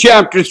 Timothy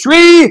chapter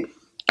 3,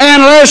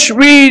 and let's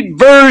read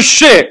verse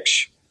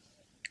 6.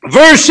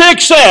 Verse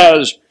 6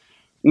 says,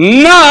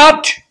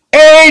 not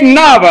a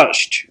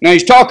novice. Now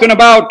he's talking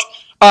about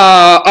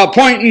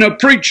appointing a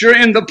preacher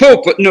in the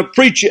pulpit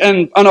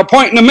and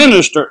appointing a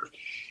minister.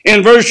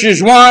 In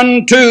verses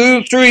 1,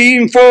 2, 3,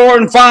 and 4,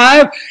 and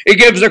 5, it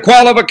gives a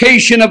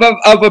qualification of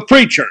a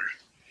preacher.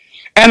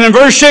 And in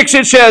verse 6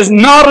 it says,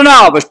 not a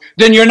novice.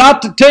 Then you're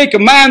not to take a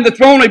man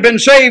that's only been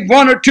saved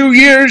 1 or 2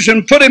 years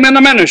and put him in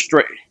the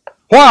ministry.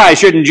 Why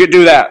shouldn't you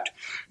do that?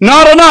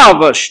 Not a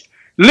novice,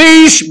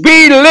 lest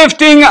be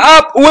lifting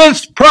up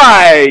with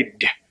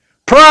pride.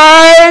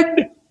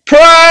 Pride,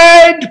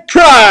 pride,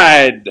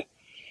 pride.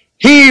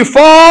 He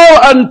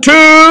fall unto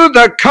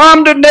the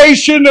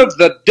condemnation of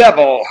the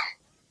devil.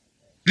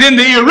 Then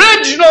the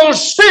original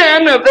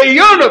sin of the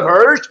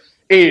universe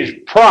is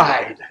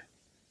pride.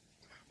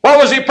 What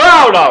was he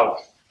proud of?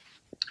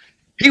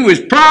 He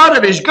was proud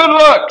of his good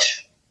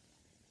looks.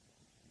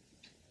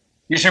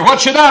 You say,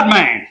 what should that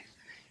mean?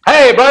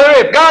 Hey,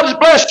 brother, if God's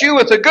blessed you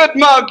with a good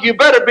mug, you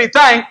better be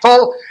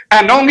thankful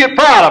and don't get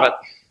proud of it.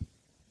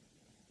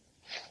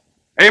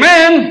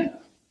 Amen?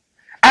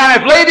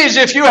 And if ladies,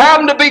 if you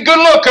happen to be good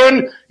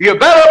looking, you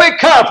better be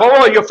careful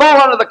or you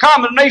fall under the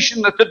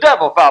condemnation that the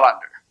devil fell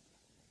under.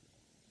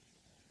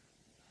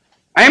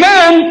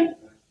 Amen?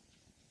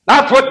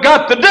 That's what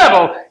got the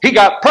devil. He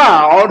got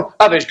proud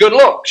of his good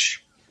looks.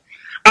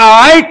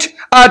 All right,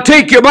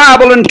 take your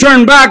Bible and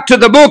turn back to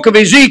the book of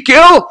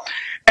Ezekiel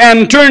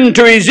and turn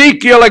to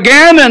Ezekiel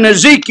again in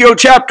Ezekiel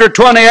chapter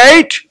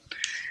 28.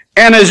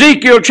 And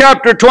Ezekiel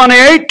chapter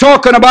 28,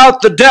 talking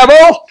about the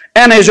devil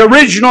and his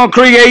original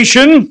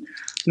creation.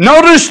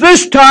 Notice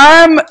this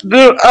time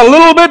a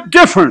little bit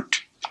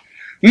different.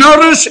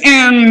 Notice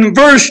in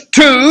verse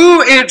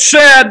 2 it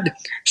said,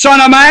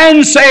 Son of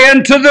man, say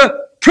unto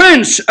the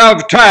prince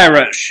of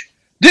Tyrus.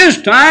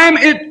 This time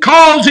it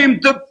calls him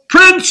the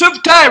prince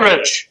of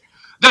Tyrus.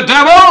 The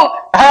devil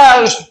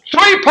has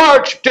 3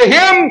 parts to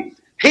him.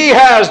 He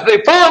has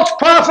the false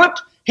prophet,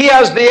 he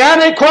has the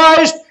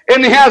Antichrist,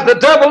 and he has the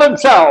devil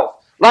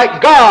himself.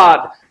 Like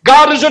God.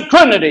 God is a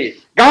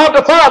Trinity. God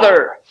the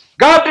Father,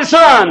 God the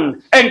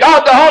Son, and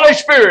God the Holy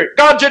Spirit.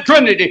 God's a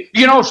Trinity.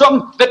 You know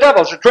something? The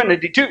devil's a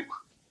Trinity too.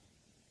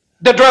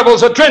 The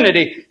devil's a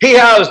Trinity. He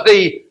has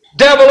the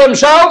devil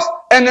himself,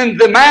 and then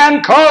the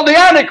man called the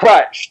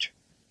Antichrist.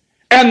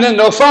 And then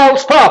the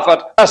false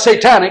prophet, a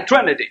satanic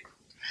trinity.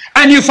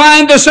 And you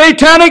find the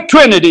satanic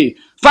trinity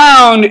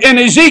found in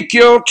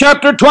Ezekiel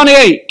chapter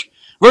 28.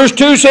 Verse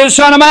 2 says,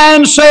 Son of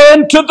man, say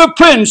unto the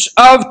prince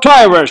of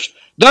Tyrus,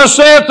 Thus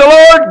saith the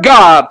Lord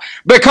God,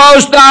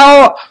 because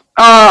thou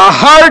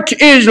heart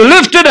is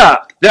lifted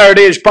up. There it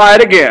is,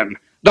 pride again.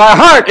 Thy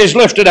heart is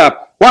lifted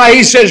up. Why,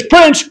 he says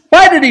prince.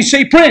 Why did he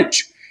say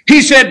prince?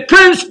 He said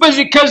prince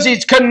because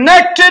he's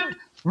connected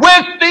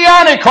with the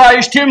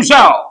Antichrist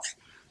himself.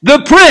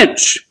 The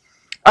prince,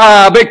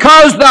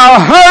 because thy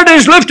heart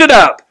is lifted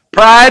up.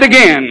 Pride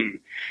again.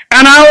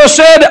 And I will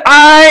said,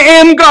 I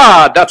am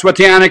God. That's what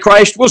the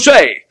Antichrist will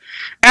say.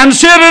 And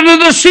sit unto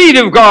the seat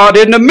of God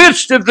in the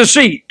midst of the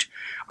seat.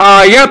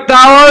 Yet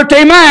thou art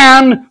a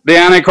man, the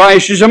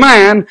Antichrist is a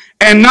man,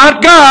 and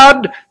not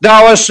God.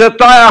 Thou hast set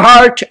thy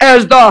heart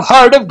as the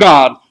heart of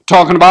God.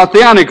 Talking about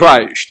the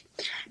Antichrist.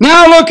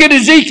 Now look at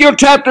Ezekiel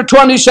chapter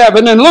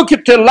 27 and look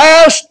at the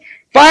last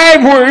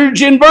 5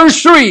 words in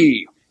verse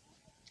 3.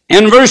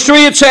 In verse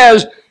 3 it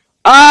says,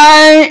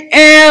 I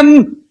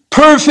am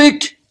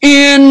perfect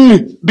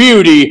in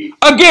beauty.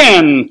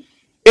 Again,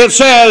 it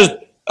says,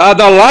 the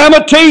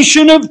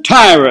lamentation of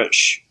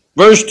Tyrus.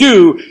 Verse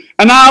 2,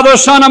 and now the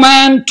Son of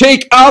Man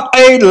take up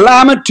a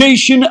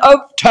lamentation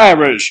of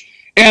Tyrus.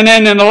 And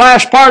then in the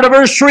last part of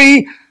verse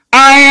 3,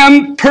 I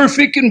am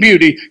perfect in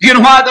beauty. You know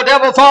why the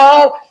devil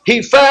fell?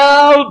 He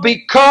fell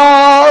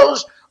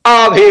because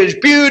of his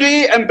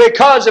beauty and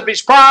because of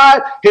his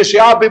pride. He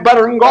said, I'll be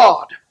better than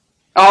God.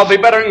 I'll be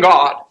better than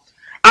God.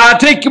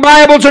 Take your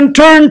Bibles and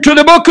turn to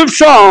the book of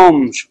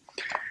Psalms.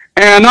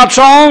 And not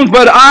Psalms,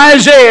 but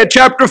Isaiah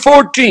chapter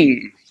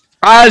 14.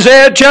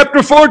 Isaiah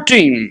chapter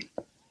 14.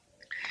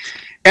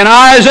 In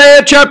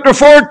Isaiah chapter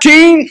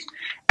 14,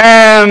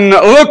 and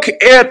look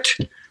at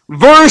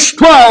verse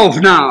 12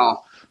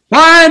 now.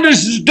 Why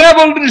does the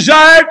devil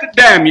desire to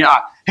damn you?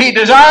 He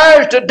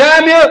desires to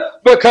damn you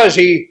because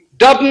he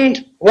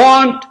doesn't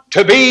want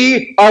to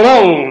be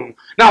alone.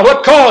 Now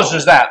what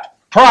causes that?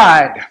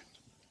 Pride.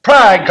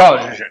 Pride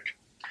causes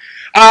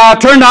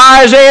it. Turn to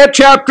Isaiah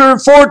chapter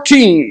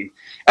 14.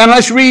 And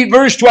let's read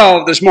verse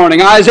 12 this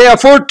morning. Isaiah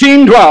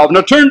 14:12.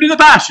 Now turn to the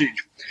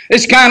passage.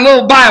 It's kind of a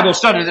little Bible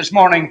study this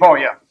morning for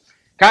you.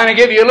 Kind of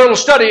give you a little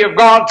study of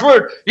God's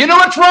Word. You know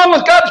what's wrong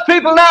with God's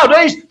people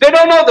nowadays? They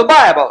don't know the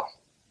Bible.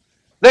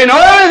 They know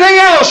everything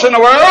else in the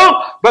world,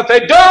 but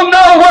they don't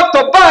know what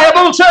the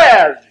Bible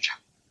says.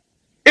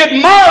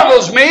 It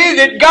marvels me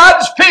that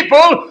God's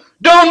people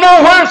don't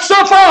know where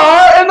so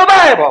far in the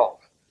Bible.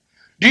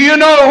 Do you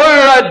know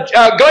where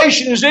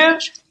Galatians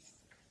is?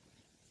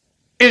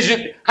 Is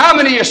it, how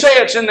many of you say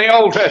it's in the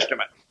Old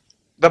Testament?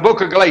 The book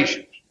of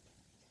Galatians.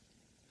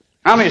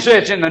 How many say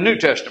it's in the New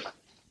Testament?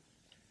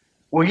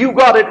 Well, you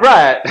got it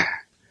right.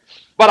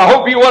 But I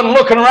hope you wasn't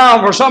looking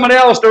around for somebody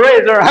else to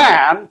raise their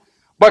hand,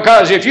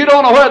 because if you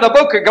don't know where the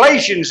book of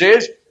Galatians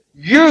is,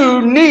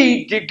 you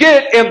need to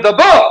get in the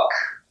book.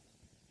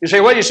 You say,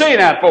 what are you saying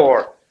that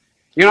for?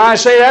 You know, I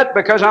say that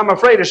because I'm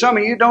afraid of some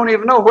of you don't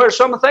even know where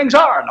some of the things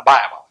are in the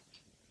Bible.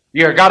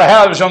 You've got to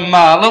have some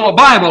little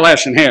Bible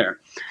lesson here.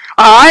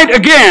 All right,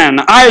 again,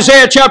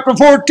 Isaiah chapter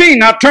 14.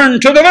 Now turn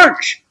to the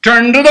verse.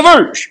 Turn to the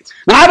verse.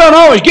 Now, I don't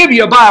always give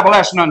you a Bible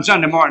lesson on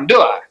Sunday morning, do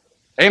I?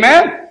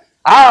 Amen?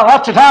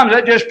 Lots of times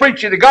I just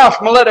preach you the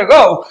gospel and let it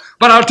go.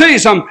 But I'll tell you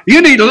something.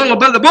 You need a little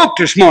bit of the book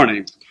this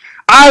morning.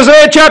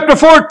 Isaiah chapter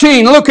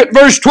 14, look at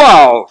verse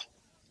 12.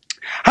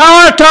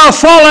 How art thou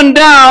fallen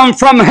down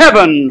from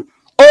heaven,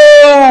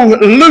 O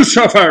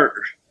Lucifer,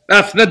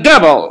 that's the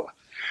devil,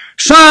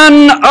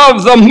 son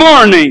of the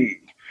morning.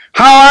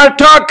 How art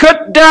thou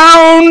cut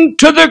down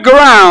to the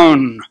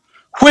ground,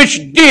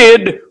 which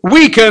did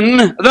weaken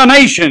the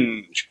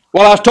nations.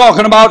 Well, I was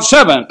talking about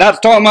 7. That's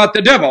talking about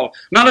the devil.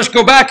 Now let's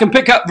go back and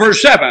pick up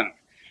verse 7.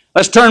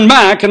 Let's turn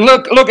back and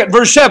look at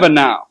verse 7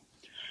 now.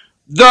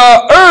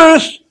 The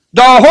earth,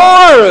 the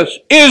whole earth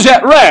is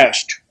at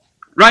rest.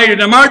 Right in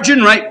the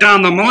margin, right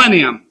down the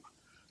millennium.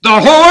 The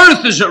whole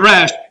earth is at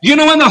rest. You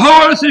know when the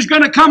whole earth is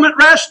going to come at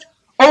rest?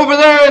 Over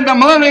there in the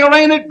millennial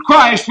reign of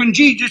Christ when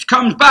Jesus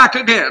comes back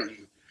again.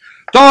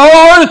 The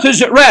whole earth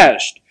is at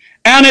rest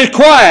and is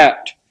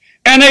quiet.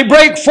 And they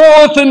break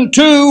forth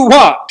into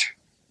what?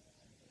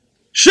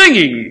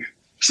 Singing.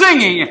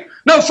 Singing.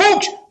 Now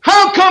folks,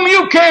 how come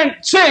you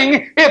can't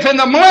sing if in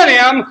the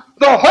millennium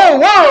the whole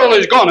world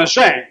is going to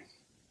sing?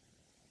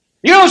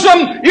 You know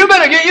something? You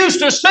better get used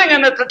to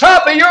singing at the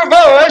top of your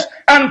voice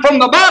and from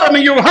the bottom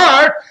of your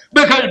heart,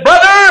 because,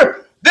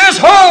 brother, this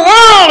whole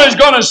world is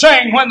going to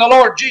sing when the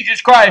Lord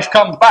Jesus Christ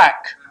comes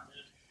back.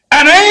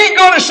 And they ain't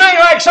going to sing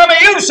like some of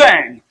you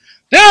sing.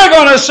 They're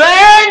going to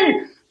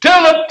sing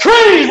till the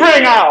trees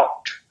ring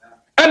out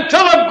and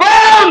till the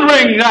ground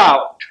rings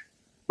out.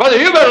 Brother,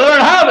 you better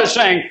learn how to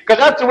sing, because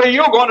that's the way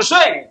you're going to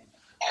sing.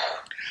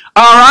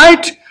 All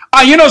right?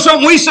 You know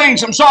something? We sang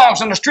some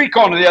songs on the street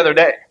corner the other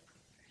day.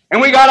 And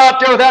we got out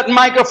there with that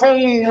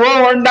microphone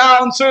roaring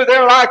down through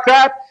there like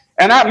that.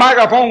 And that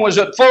microphone was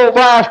at full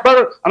blast,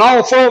 brother. And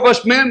all 4 of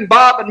us men,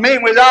 Bob and me,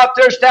 was out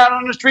there standing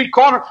on the street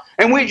corner.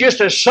 And we just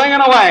was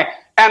singing away.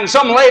 And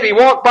some lady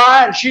walked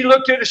by and she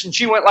looked at us and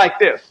she went like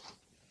this.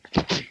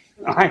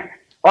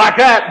 Like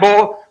that,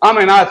 boy. I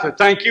mean, I said,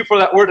 thank you for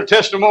that word of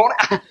testimony.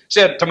 I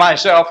said to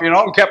myself, you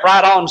know, and kept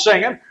right on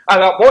singing. I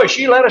thought, boy,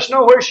 she let us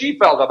know where she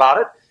felt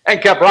about it.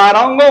 And kept right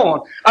on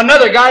going.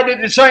 Another guy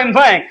did the same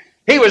thing.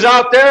 He was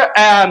out there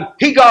and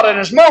he got in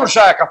his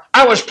motorcycle.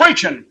 I was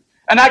preaching.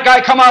 And that guy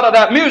come out of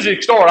that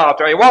music store out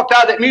there. He walked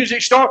out of that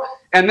music store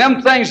and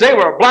them things, they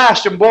were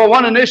blasting, boy,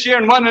 one in this year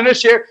and one in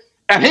this year.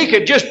 And he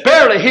could just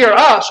barely hear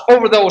us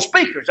over those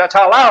speakers. That's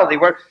how loud they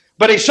were.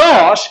 But he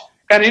saw us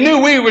and he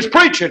knew we was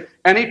preaching.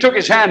 And he took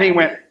his hand and he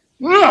went,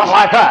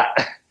 like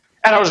that.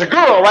 And there was a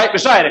girl right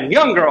beside him, a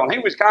young girl. And he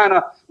was kind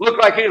of,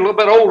 looked like he was a little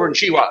bit older than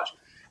she was.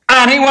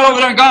 And he went over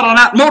there and got on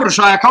that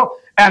motorcycle.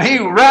 And he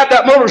wrapped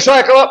that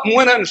motorcycle up and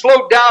went in and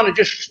slowed down and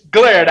just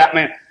glared at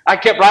me. I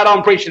kept right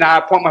on preaching. I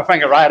pointed my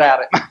finger right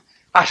at him.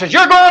 I said,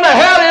 you're going to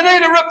hell, you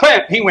need to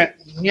repent. He went,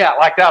 yeah,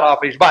 like that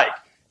off his bike.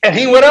 And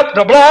he went up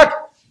the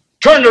block,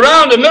 turned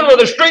around in the middle of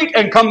the street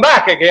and come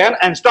back again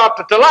and stopped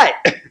at the light.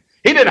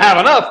 He didn't have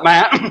enough,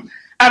 man.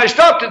 And he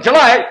stopped at the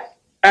light.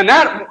 And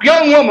that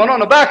young woman on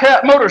the back of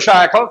that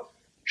motorcycle,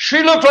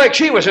 she looked like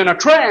she was in a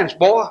trance,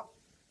 boy.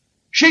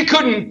 She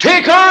couldn't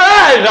take her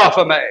eyes off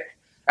of me.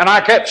 And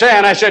I kept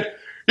saying, I said,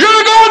 you're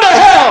going to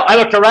hell. I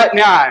looked her right in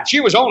the eye.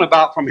 She was only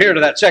about from here to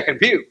that second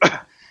pew.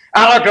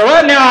 I looked her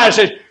right in the eye and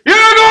said, you're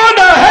going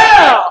to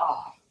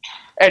hell.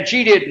 And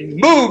she didn't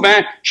move,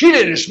 man. She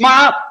didn't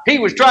smile. He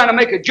was trying to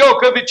make a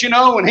joke of it, you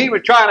know, and he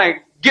was trying to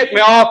get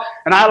me off.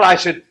 And I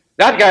said,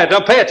 that guy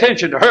don't pay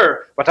attention to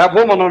her. But that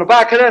woman on the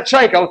back of that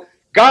cycle,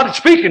 God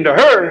speaking to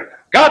her,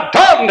 God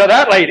talking to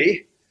that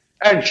lady.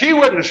 And she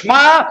wouldn't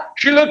smile.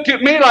 She looked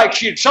at me like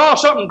she saw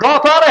something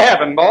drop out of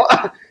heaven, boy.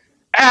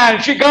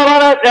 And she got on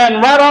that,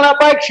 and right on that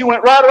bike, she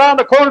went right around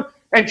the corner,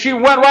 and she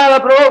went right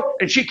up the road,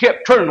 and she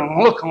kept turning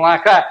and looking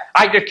like that.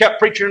 I just kept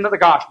preaching into the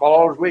gospel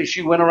all the way.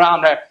 She went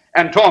around there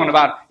and talking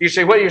about it. You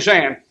say, what are you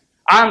saying?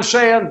 I'm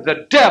saying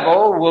the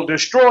devil will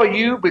destroy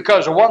you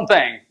because of one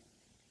thing.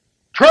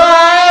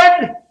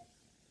 Pride,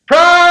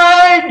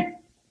 pride,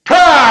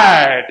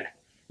 pride.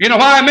 You know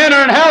why men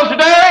are in hell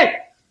today?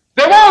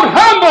 They won't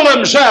humble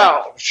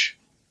themselves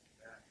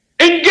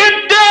and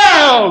get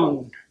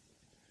down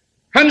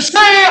and say,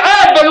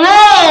 I've been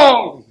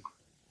wrong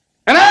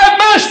and I've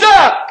messed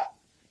up.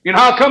 You know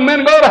how come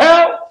men go to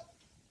hell?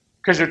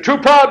 Because they're too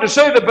proud to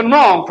say they've been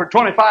wrong for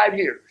 25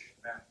 years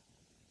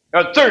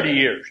or 30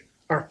 years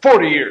or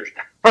 40 years.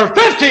 For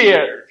 50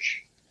 years.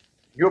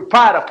 Your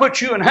pride will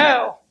put you in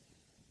hell.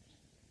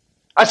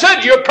 I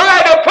said, your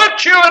pride will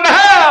put you in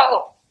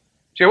hell.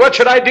 See, what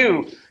should I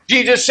do?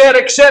 Jesus said,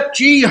 except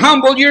ye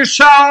humble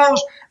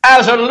yourselves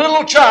as a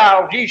little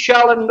child, ye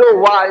shall in no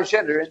wise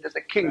enter into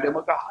the kingdom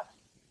of God.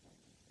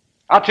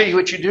 I'll tell you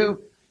what you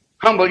do.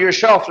 Humble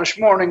yourself this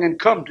morning and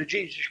come to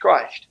Jesus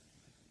Christ.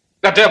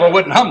 The devil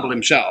wouldn't humble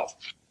himself.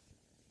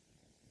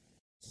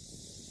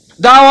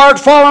 Thou art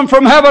fallen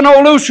from heaven,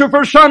 O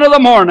Lucifer, son of the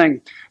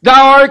morning.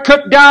 Thou art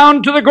cut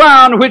down to the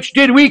ground, which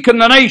did weaken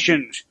the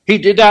nations. He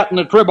did that in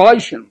the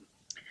tribulation.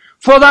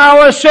 For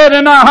thou hast said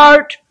in thy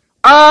heart,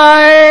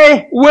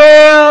 I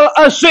will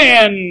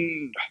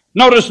ascend.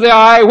 Notice the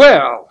I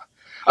will.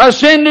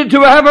 Ascend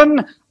into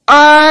heaven,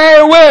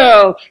 I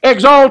will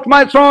exalt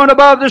my throne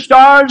above the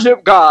stars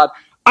of God.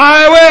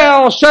 I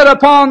will sit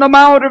upon the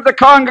mount of the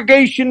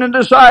congregation in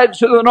the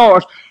sides of the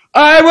north.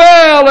 I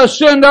will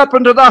ascend up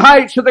into the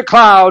heights of the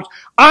clouds.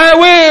 I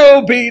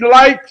will be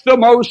like the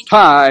Most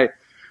High.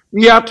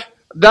 Yet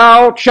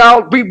thou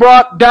shalt be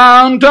brought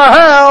down to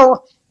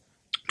hell,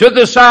 to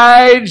the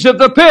sides of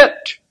the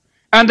pit.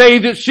 And they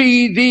that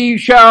see thee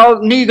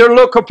shall neither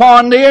look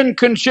upon thee and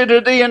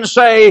consider thee and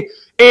say,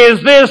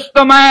 is this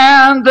the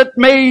man that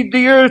made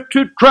the earth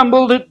to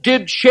tremble, that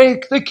did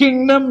shake the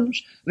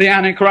kingdoms? The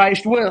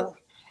Antichrist will.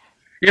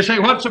 You say,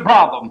 what's the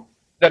problem?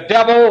 The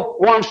devil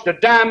wants to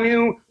damn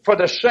you for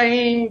the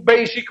same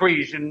basic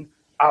reason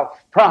of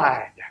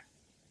pride.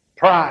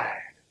 Pride.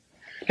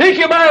 Take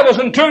your Bibles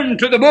and turn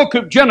to the book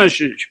of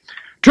Genesis.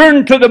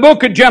 Turn to the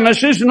book of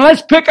Genesis and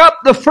let's pick up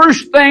the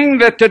first thing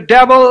that the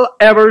devil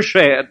ever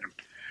said.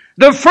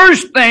 The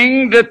first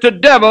thing that the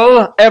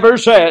devil ever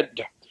said.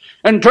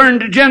 And turn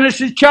to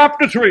Genesis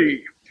chapter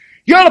 3.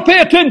 You ought to pay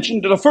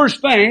attention to the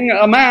first thing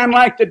a man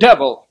like the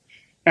devil.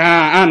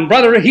 And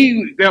brother,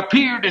 he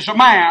appeared as a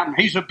man.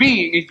 He's a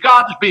being. He's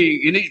God's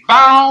being. And he's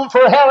bound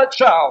for hell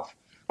itself.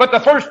 But the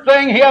first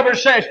thing he ever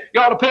says,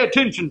 you ought to pay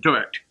attention to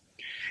it.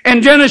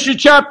 In Genesis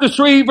chapter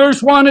 3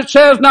 verse 1 it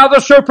says, now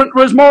the serpent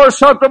was more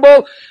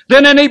subtle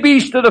than any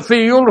beast of the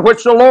field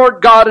which the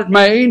Lord God had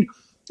made.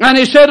 And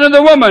he said unto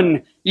the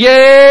woman,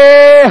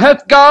 yea,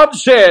 hath God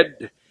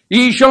said,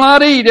 ye shall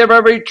not eat of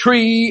every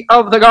tree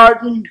of the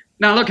garden.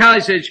 Now look how he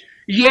says,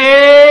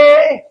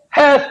 yea,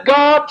 hath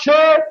God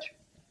said.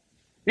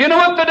 You know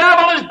what the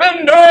devil has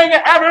been doing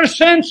ever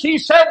since he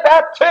said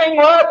that thing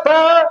right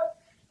there?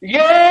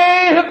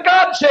 Yea, hath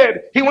God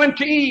said. He went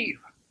to Eve.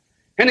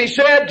 And he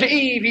said to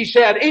Eve, he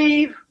said,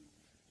 Eve,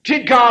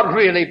 did God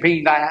really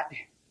mean that?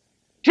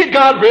 Did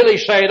God really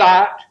say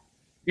that?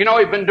 You know,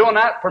 he's been doing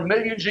that for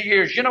millions of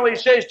years. You know what he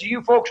says to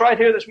you folks right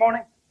here this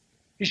morning?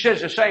 He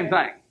says the same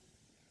thing.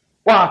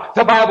 Well,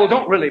 the Bible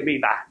don't really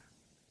mean that.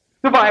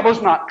 The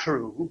Bible's not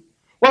true.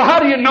 Well, how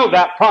do you know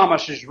that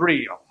promise is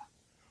real?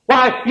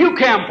 Why, you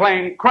can't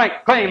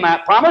claim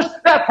that promise.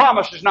 That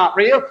promise is not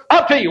real.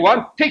 I'll tell you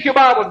what. Take your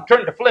Bible and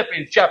turn to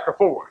Philippians chapter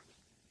 4.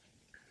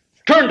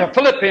 Turn to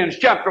Philippians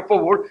chapter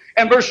 4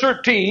 and verse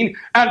 13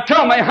 and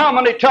tell me how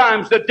many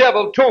times the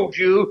devil told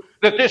you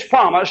that this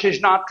promise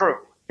is not true.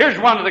 Here's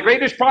one of the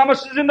greatest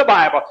promises in the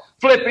Bible.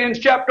 Philippians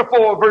chapter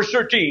 4 verse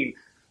 13.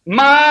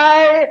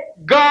 My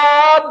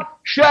God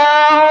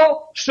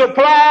shall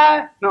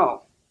supply.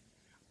 No.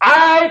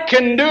 I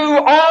can do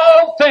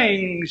all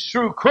things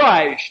through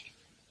Christ,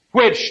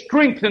 which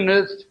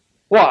strengtheneth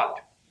what?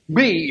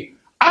 Me.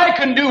 I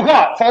can do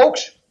what,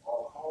 folks?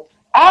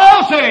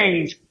 All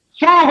things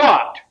through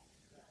what?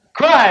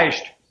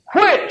 Christ,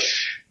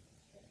 which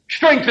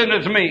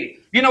strengtheneth me.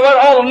 You know what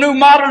all the New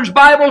Modern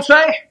Bibles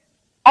say?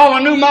 All the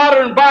New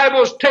Modern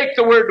Bibles take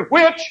the word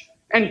which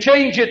and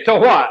change it to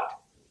what?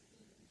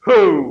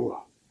 Who.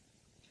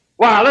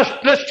 Well,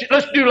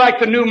 let's do like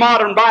the New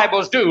Modern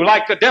Bibles do,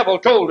 like the devil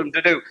told them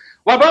to do.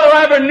 Well, brother,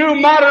 every New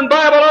Modern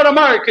Bible on the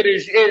market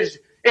is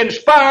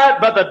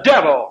inspired by the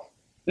devil.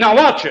 Now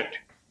watch it.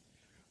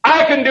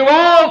 I can do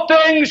all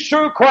things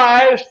through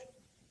Christ,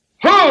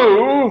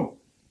 who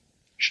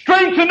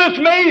strengtheneth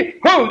me.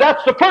 Who?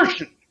 That's the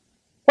person.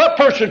 What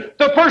person?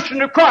 The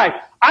person of Christ.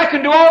 I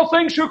can do all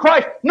things through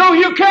Christ. No,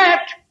 you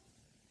can't.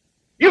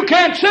 You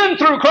can't sin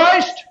through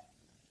Christ.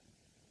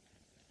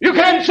 You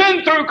can't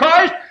sin through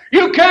Christ.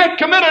 You can't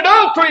commit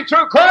adultery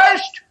through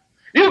Christ.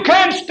 You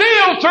can't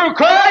steal through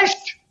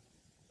Christ.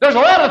 There's a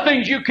lot of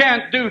things you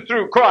can't do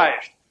through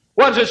Christ.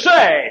 What does it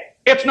say?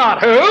 It's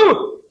not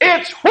who,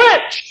 it's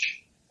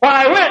which.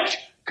 Why which?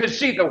 Because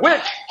see, the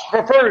which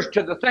refers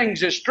to the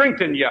things that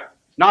strengthen you,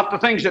 not the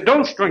things that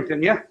don't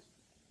strengthen you.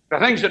 The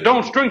things that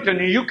don't strengthen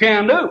you, you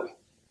can do.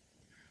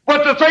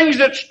 But the things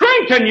that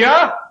strengthen you,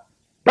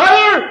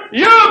 brother,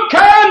 you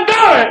can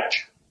do it.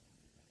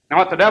 Now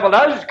what the devil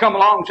does is come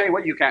along and say,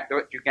 well, you can't do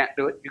it, you can't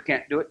do it, you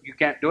can't do it, you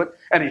can't do it.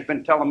 And he's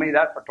been telling me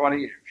that for 20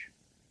 years.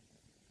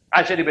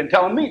 I said, he's been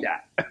telling me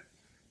that.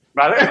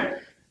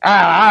 Brother,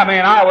 I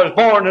mean, I was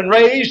born and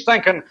raised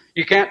thinking,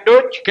 you can't do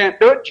it, you can't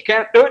do it, you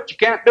can't do it, you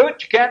can't do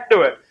it, you can't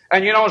do it.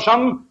 And you know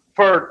something?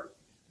 For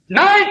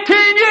 19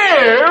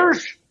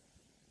 years,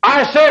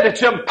 I said,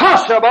 it's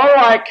impossible,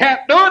 I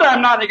can't do it,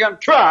 I'm not even going to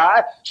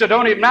try, so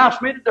don't even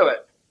ask me to do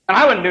it. And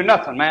I wouldn't do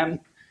nothing, man.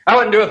 I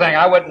wouldn't do a thing.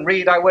 I wouldn't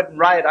read. I wouldn't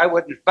write. I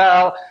wouldn't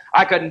spell.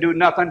 I couldn't do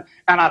nothing.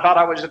 And I thought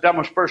I was the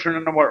dumbest person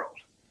in the world.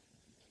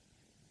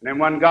 And then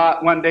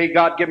one day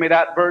God gave me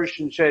that verse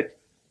and said,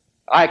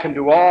 I can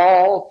do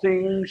all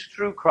things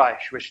through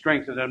Christ, which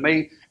strengthens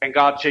me. And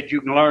God said,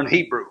 you can learn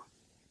Hebrew.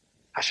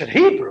 I said,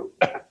 Hebrew?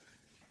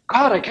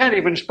 God, I can't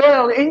even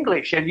spell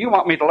English, and you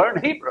want me to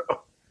learn Hebrew?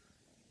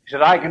 He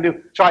said, I can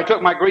do. So I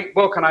took my Greek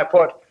book and I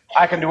put,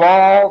 I can do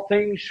all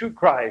things through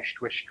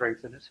Christ, which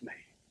strengthens me.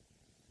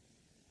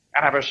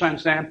 And ever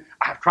since then,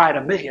 I've tried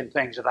a million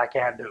things that I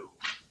can't do.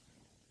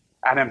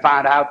 And then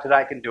find out that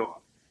I can do them.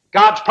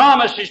 God's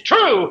promise is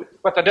true,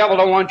 but the devil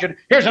don't want you to.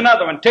 Here's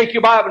another one. Take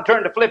your Bible and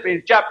turn to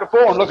Philippians chapter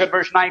 4 and look at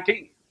verse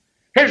 19.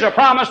 Here's a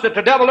promise that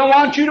the devil don't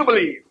want you to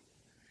believe.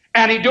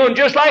 And he's doing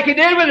just like he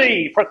did with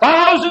Eve for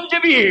thousands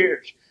of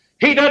years.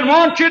 He doesn't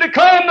want you to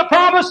claim the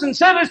promise and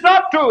say it's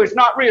not true, it's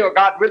not real.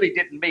 God really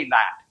didn't mean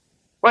that.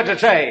 What does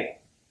it say?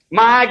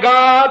 My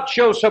God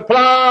shall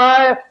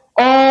supply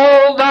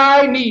all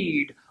thy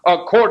need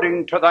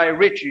according to thy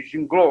riches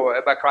and glory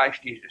by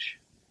Christ Jesus.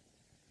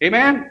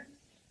 Amen?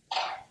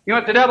 You know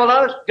what the devil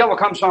does? The devil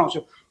comes along and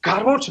says,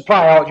 God won't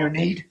supply all your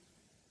need.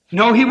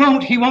 No, he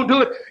won't. He won't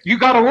do it. You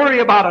got to worry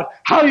about it.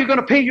 How are you going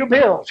to pay your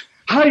bills?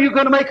 How are you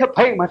going to make a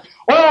payment?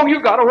 Oh,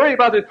 you got to worry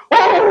about it.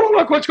 Oh,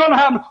 look what's going to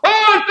happen.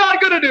 Oh, it's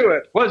not going to do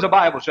it. What does the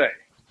Bible say?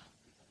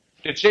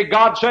 Did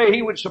God say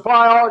he would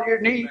supply all your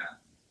need?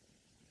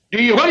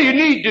 What do you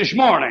need this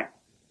morning?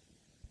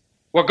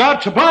 Will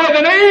God supply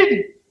the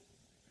need?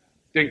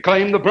 Then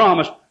claim the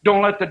promise.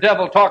 Don't let the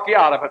devil talk you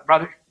out of it,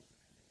 brother.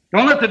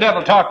 Don't let the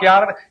devil talk you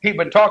out of it. He's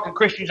been talking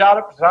Christians out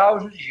of it for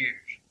thousands of years.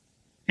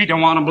 He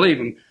don't want them to believe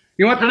him.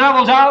 You know what the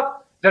devil's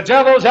out? The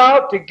devil's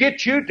out to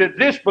get you to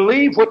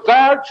disbelieve what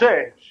God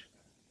says.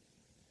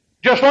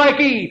 Just like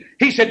Eve.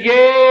 He said,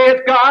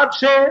 yes, God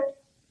said.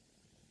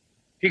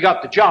 He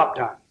got the job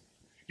done.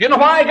 You know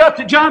why he got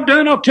the job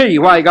done? I'll tell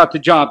you why he got the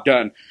job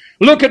done.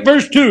 Look at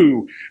verse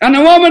 2. And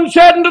the woman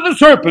said unto the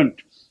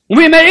serpent,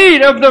 we may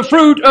eat of the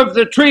fruit of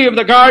the tree of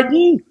the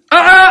garden.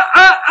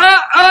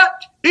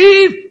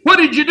 Eve, what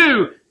did you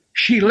do?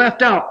 She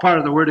left out part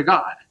of the Word of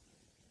God.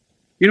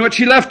 You know what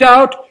she left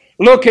out?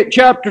 Look at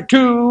chapter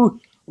 2,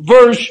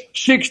 verse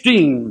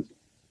 16.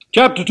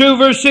 Chapter 2,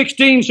 verse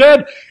 16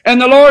 said, and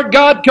the Lord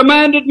God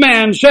commanded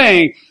man,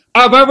 saying,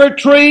 of every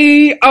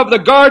tree of the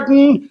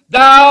garden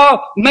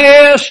thou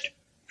mayest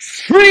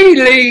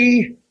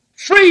freely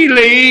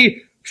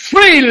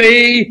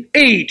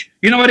eat.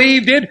 You know what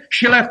Eve did?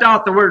 She left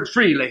out the word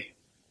freely.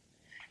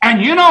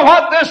 And you know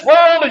what this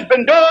world has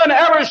been doing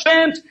ever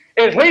since?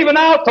 Is leaving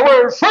out the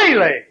word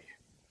freely.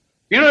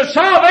 You know,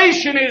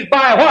 salvation is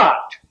by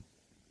what?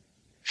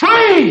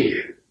 Free.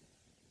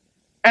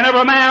 And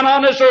every man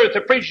on this earth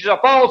that preaches a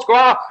false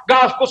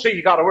gospel, see,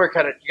 you gotta work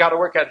at it, you gotta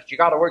work at it, you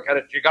gotta work at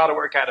it, you gotta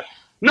work at it.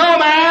 No,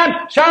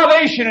 man,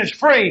 salvation is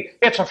free.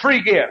 It's a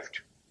free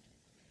gift.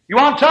 You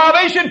want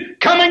salvation?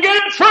 Come and get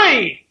it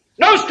free.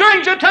 No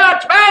strings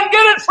attached, man,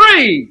 get it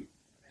free.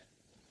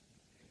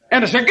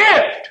 And it's a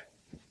gift.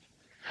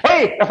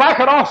 Hey, if I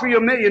could offer you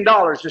 $1 million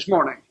this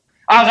morning,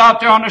 I was out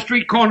there on the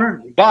street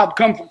corner, and Bob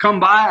come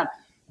by, and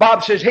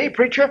Bob says, hey,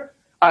 preacher,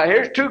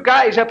 here's two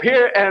guys up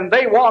here, and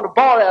they want to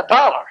borrow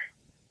 $1.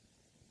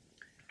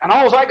 And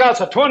all I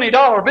got's a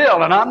 $20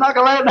 bill, and I'm not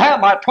going to let them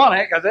have my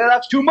 20, because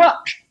that's too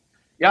much.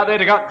 Yeah, they'd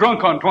have got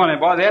drunk on 20,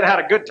 boy. They'd had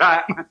a good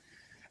time.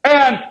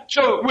 And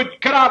so,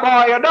 can I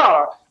borrow you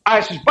 $1?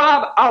 I says,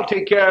 Bob, I'll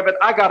take care of it.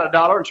 I got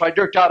 $1. And so I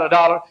jerked out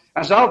 $1.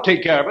 I said, I'll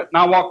take care of it.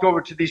 And I walked over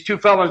to these two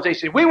fellows. They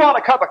said, we want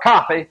a cup of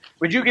coffee.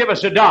 Would you give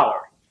us $1?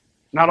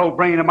 And that old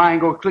brain of mine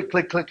goes click,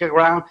 click, click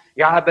around.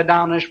 Yeah, I've been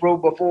down this road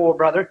before,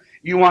 brother.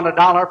 You want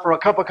 $1 for a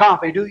cup of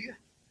coffee, do you?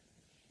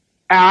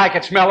 And I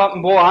could smell it,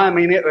 and boy, I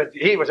mean,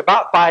 he was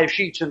about 5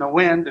 sheets in the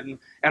wind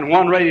and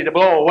one ready to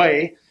blow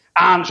away.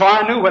 And so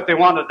I knew what they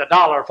wanted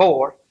 $1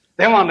 for.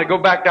 They wanted to go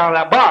back down to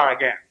that bar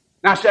again.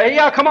 And I said, hey,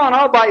 yeah, come on,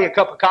 I'll buy you a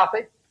cup of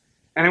coffee.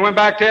 And he went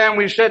back there, and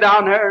we sat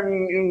down there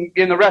in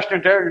the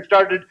restaurant there and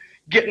started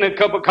getting a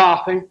cup of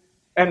coffee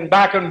and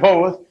back and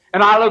forth.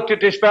 And I looked at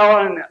this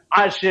fellow, and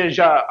I says,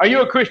 are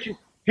you a Christian?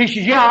 He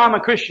says, yeah, I'm a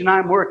Christian.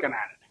 I'm working at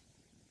it.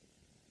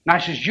 And I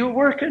says, you're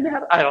working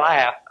at it? I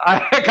laughed. I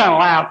kind of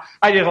laughed.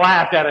 I just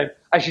laughed at it.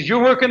 I says,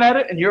 you're working at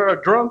it and you're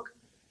a drunk?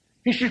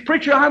 He says,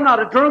 preacher, I'm not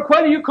a drunk.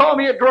 Why do you call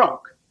me a drunk?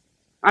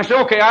 I said,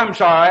 okay, I'm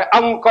sorry. I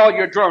won't call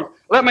you a drunk.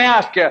 Let me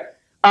ask you,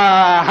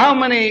 how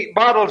many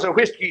bottles of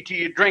whiskey do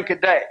you drink a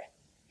day?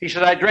 He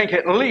said, I drink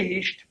at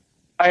least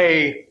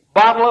a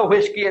bottle of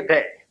whiskey a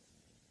day.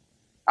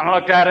 And I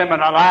looked at him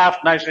and I laughed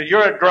and I said,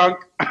 you're a drunk.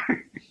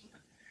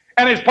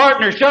 And his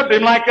partner shoved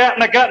him like that in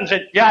the gut and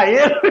said, yeah, he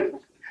is.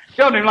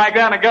 Shoved him like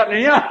that in the gut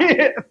and yeah, he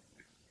is.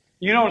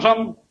 You know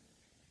something?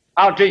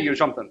 I'll tell you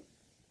something.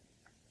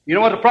 You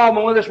know what the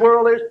problem with this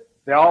world is?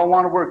 They all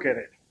want to work at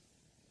it.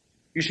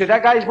 You say,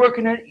 that guy's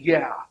working at it?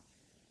 Yeah.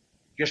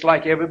 Just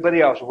like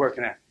everybody else is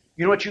working at it.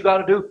 You know what you got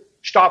to do?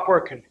 Stop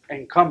working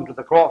and come to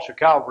the cross of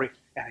Calvary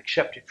and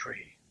accept it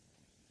free.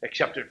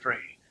 Accept it free.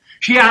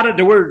 She added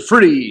the word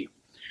free.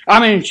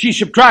 She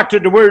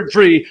subtracted the word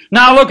free.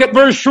 Now look at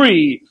verse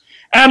 3.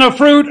 And the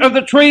fruit of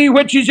the tree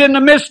which is in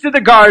the midst of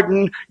the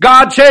garden,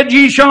 God said,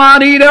 ye shall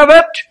not eat of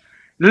it,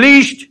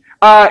 least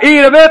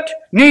eat of it,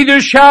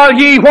 neither shall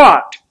ye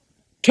what?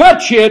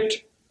 Touch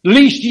it,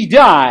 lest ye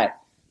die.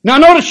 Now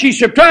notice she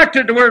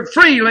subtracted the word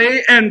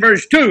freely in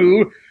verse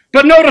 2,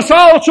 but notice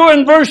also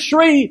in verse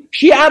 3,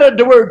 she added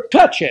the word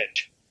touch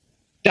it.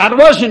 That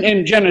wasn't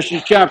in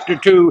Genesis chapter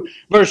 2,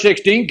 verse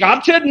 16.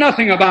 God said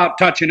nothing about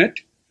touching it.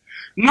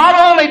 Not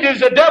only does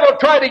the devil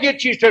try to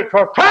get you to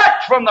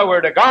subtract from the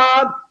Word of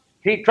God,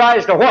 he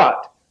tries to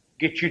what?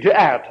 Get you to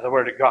add to the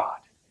Word of God.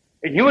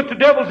 And you know what the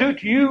devil do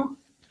to you?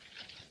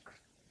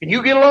 And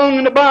you get along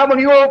in the Bible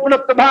and you open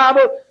up the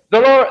Bible,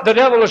 the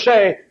devil will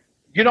say,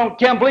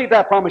 can't believe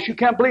that promise, you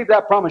can't believe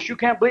that promise, you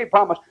can't believe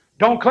promise,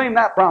 don't claim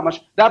that promise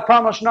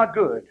is not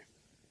good.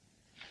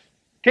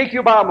 Take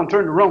your Bible and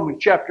turn to Romans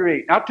chapter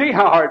 8. I'll tell you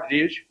how hard it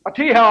is. I'll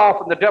tell you how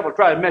often the devil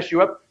tries to mess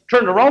you up.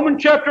 Turn to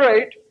Romans chapter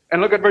 8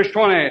 and look at verse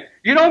 28.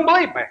 You don't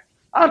believe me?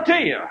 I'll tell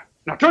you.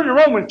 Now turn to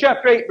Romans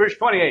chapter 8, verse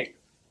 28.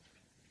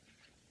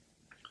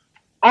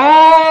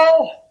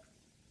 All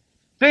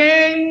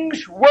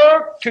things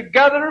work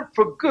together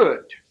for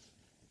good.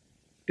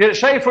 Did it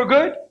say for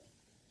good?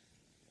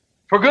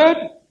 For good?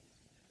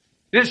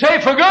 Did it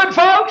say for good,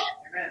 folks?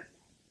 Amen.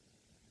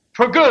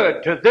 For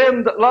good to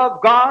them that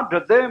love God, to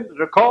them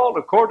that are called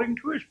according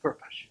to His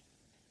purpose.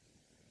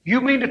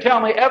 You mean to tell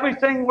me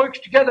everything works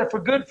together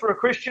for good for a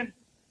Christian?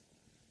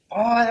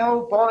 Boy,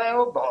 oh boy,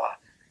 oh boy.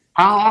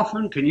 How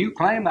often can you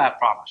claim that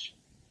promise?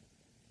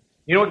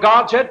 You know what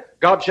God said?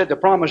 God said the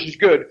promise is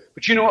good.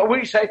 But you know what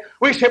we say?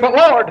 We say, but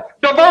Lord,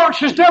 divorce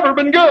has never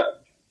been good.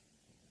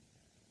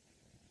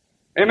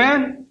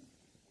 Amen?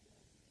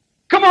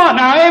 Come on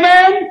now,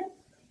 amen?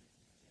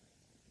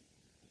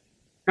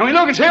 And we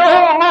look and say,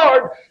 oh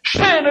Lord,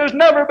 sin has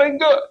never been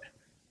good.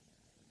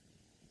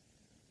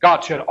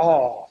 God said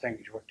all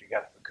things work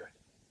together for good.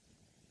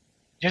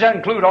 Does that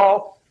include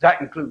all? That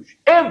includes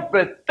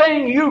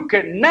everything you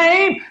can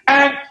name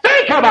and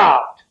think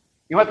about.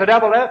 You know what the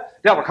devil does?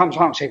 The devil comes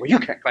along and says, well, you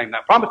can't claim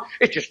that promise.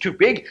 It's just too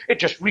big. It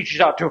just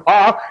reaches out too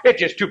far. It's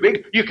just too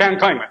big. You can't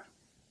claim it.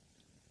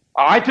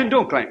 All right, then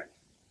don't claim it.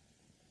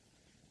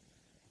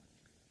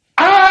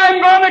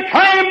 I'm going to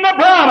claim the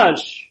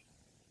promise.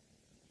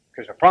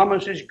 Because the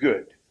promise is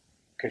good.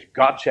 Because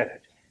God said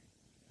it.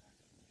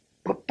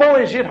 But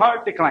boy, is it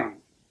hard to claim.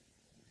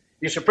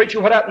 You say,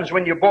 preacher, what happens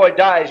when your boy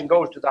dies and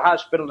goes to the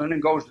hospital and then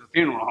goes to the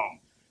funeral home?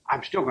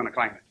 I'm still going to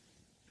claim it.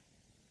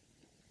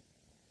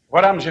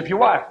 What happens if your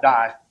wife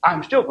dies?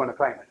 I'm still going to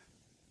claim it.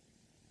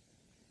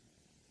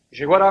 You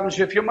say, what happens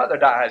if your mother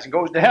dies and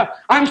goes to hell?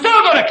 I'm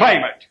still going to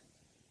claim it.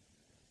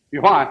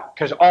 You know why?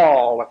 Because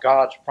all of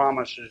God's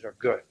promises are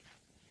good.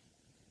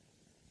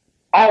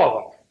 All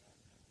of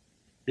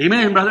them.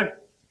 Amen, brother.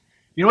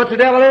 You know what the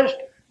devil is?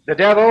 The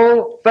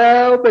devil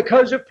fell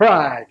because of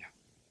pride.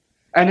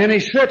 And then he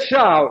sets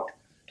out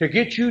to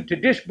get you to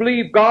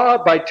disbelieve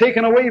God by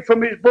taking away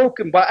from His book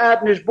and by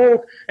adding His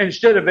book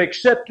instead of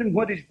accepting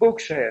what His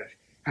book says.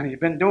 And he's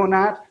been doing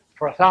that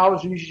for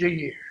thousands of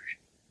years.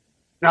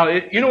 Now,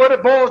 you know what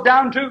it boils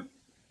down to?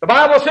 The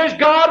Bible says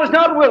God is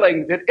not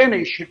willing that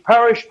any should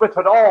perish, but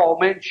that all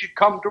men should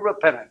come to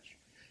repentance.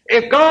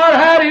 If God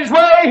had His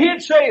way,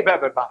 He'd save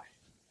everybody.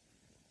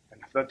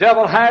 And if the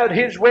devil had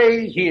his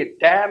way, he'd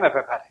damn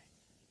everybody.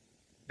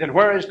 Then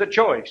where is the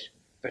choice?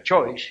 The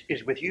choice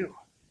is with you.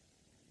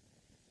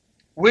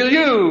 Will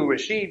you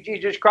receive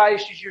Jesus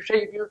Christ as your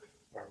Savior,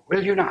 or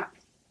will you not?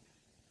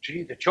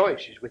 See, the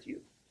choice is with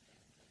you.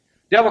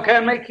 The devil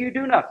can't make you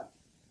do nothing.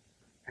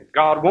 And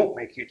God won't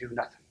make you do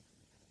nothing.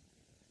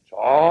 It's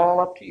all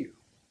up to you.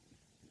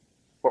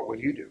 What will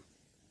you do?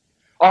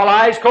 All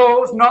eyes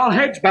closed and all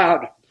heads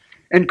bowed.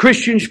 And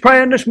Christians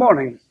praying this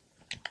morning.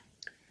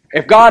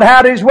 If God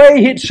had His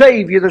way, He'd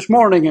save you this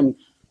morning and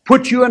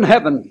put you in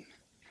heaven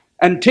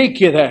and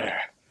take you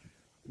there.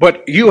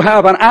 But you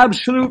have an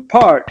absolute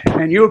part,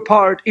 and your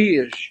part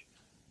is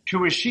to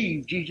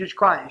receive Jesus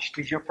Christ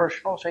as your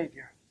personal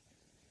Savior.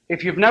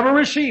 If you've never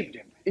received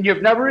Him and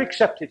you've never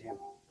accepted Him,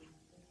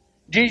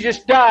 Jesus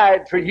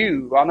died for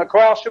you on the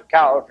cross of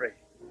Calvary.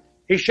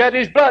 He shed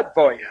His blood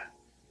for you.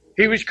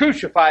 He was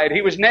crucified.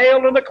 He was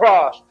nailed on the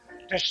cross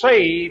to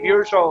save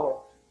your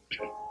soul.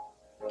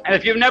 And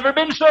if you've never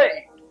been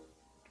saved,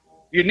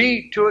 you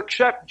need to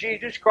accept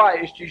Jesus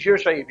Christ as your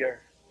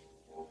Savior.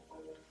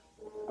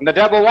 And the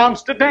devil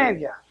wants to damn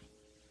you.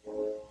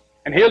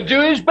 And he'll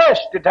do his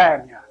best to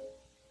damn you.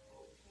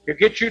 He'll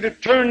get you to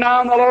turn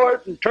down the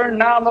Lord and turn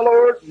down the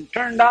Lord and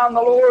turn down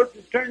the Lord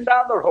and turn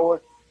down the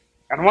Lord.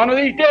 And one of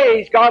these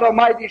days, God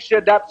Almighty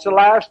said, that's the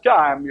last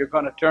time you're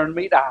going to turn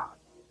me down.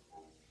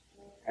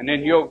 And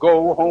then you'll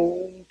go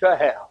home to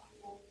hell.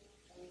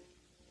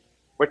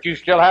 But you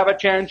still have a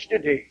chance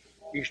today.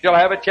 You still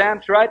have a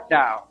chance right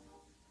now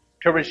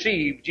to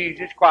receive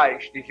Jesus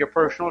Christ as your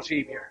personal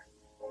Savior.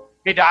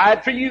 He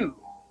died for you.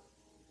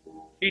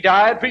 He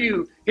died for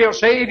you. He'll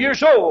save your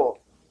soul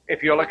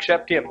if you'll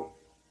accept Him.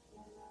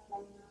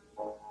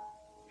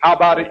 How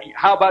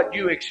about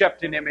you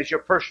accepting Him as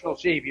your personal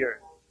Savior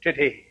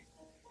today?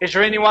 Is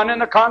there anyone in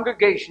the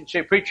congregation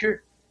say,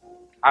 preacher,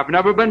 I've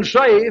never been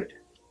saved,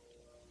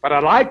 but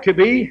I'd like to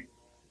be,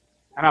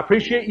 and I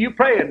appreciate you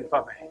praying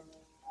for me.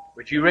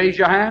 Would you raise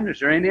your hand? Is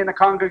there any in the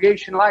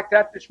congregation like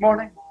that this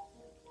morning?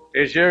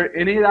 Is there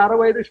any that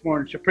way this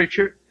morning? Say,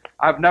 preacher,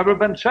 I've never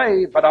been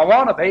saved, but I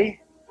want to be.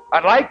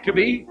 I'd like to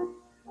be.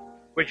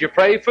 Would you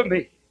pray for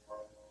me?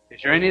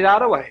 Is there any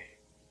that way?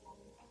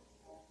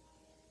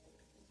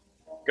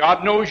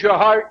 God knows your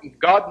heart, and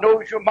God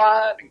knows your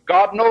mind, and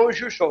God knows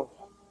your soul.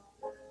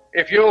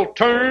 If you'll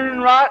turn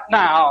right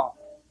now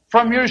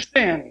from your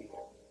sin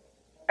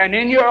and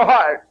in your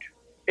heart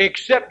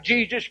accept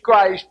Jesus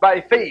Christ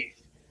by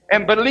faith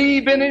and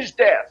believe in His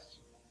death,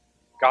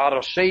 God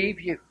will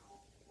save you.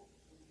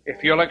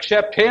 If you'll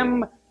accept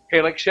Him,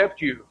 He'll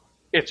accept you.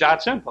 It's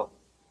that simple.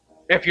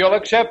 If you'll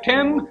accept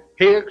Him,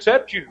 He'll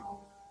accept you.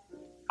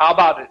 How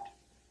about it?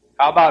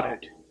 How about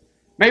it?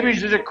 Maybe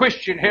there's a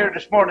Christian here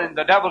this morning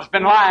the devil's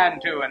been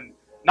lying to and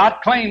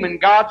not claiming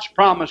God's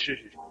promises.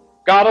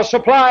 God will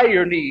supply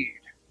your need.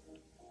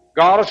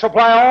 God will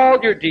supply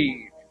all your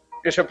need.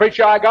 You say,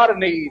 preacher, I got a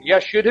need.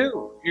 Yes, you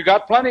do. You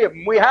got plenty of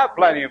them. We have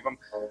plenty of them.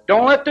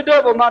 Don't let the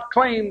devil not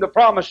claim the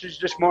promises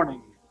this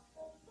morning.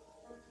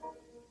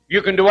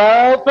 You can do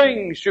all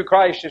things through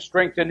Christ that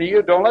strengthen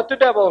you. Don't let the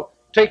devil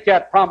take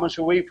that promise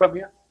away from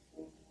you.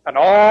 And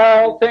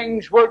all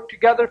things work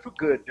together for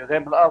good to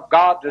them that love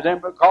God, to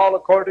them that call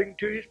according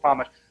to His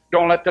promise.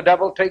 Don't let the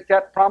devil take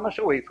that promise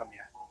away from you.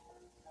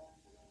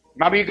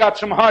 Maybe you got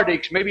some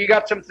heartaches. Maybe you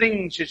got some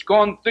things that's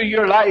going through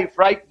your life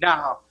right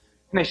now.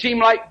 And they seem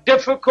like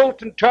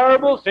difficult and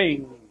terrible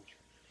things.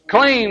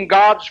 Claim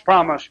God's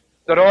promise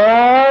that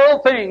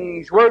all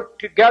things work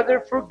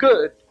together for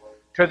good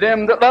to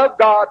them that love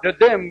God, to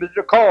them that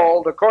are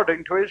called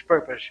according to His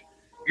purpose.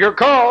 You're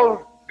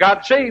called.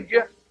 God saved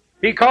you.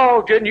 He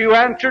called you and you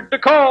answered the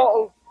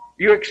call.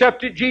 You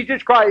accepted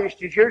Jesus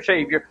Christ as your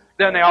Savior.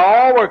 Then they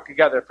all work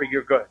together for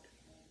your good.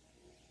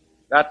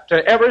 That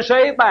every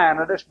saved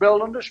man in this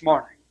building this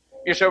morning.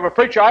 You say, well,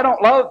 preacher, I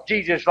don't love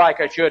Jesus like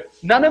I should.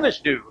 None of us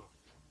do.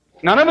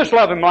 None of us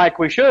love Him like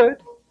we should.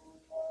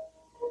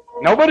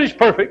 Nobody's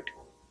perfect.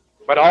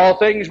 But all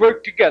things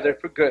work together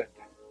for good.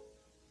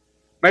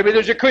 Maybe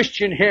there's a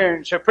Christian here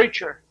and say,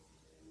 preacher,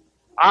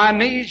 I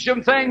need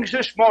some things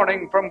this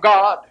morning from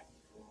God.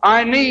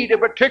 I need a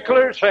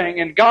particular thing,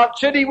 and God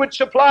said He would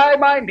supply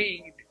my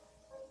need.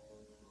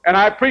 And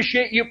I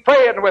appreciate you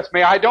praying with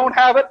me. I don't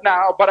have it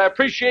now, but I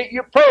appreciate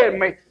you praying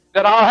with me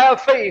that I'll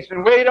have faith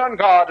and wait on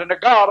God, and that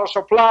God will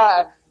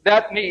supply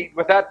that need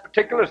with that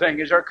particular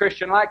thing. Is there a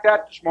Christian like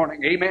that this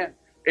morning? Amen.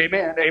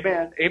 Amen.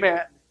 Amen.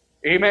 Amen.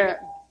 Amen.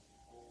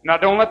 Now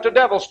don't let the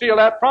devil steal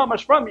that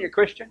promise from you,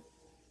 Christian.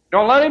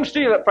 Don't let him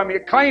steal it from you.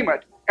 Claim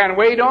it and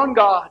wait on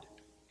God.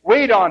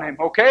 Wait on Him,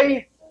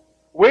 okay?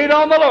 Wait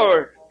on the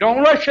Lord.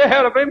 Don't rush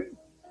ahead of Him.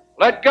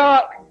 Let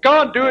God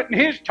do it in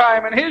His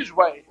time and His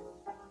way.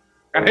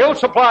 And He'll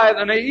supply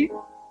the need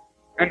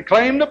and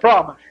claim the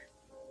promise.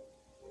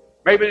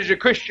 Maybe there's a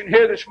Christian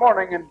here this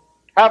morning and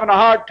having a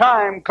hard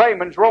time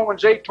claiming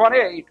Romans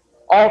 8:28.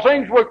 All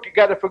things work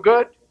together for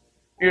good.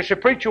 You say,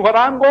 preacher, what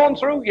I'm going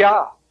through?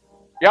 Yeah.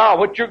 Yeah,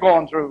 what you're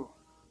going through.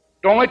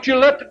 Don't let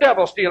the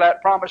devil steal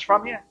that promise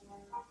from you.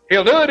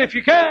 He'll do it if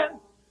you can.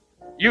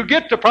 You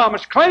get the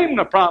promise, claim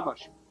the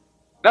promise.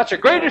 That's the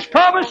greatest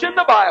promise in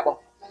the Bible.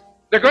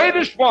 The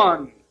greatest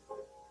one.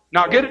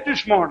 Now get it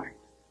this morning.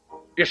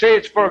 You say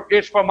it's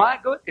for my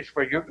good, it's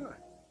for your good.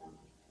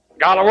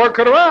 God will work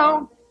it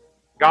around.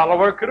 God will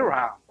work it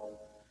around.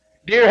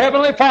 Dear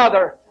Heavenly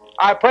Father,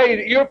 I pray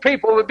that your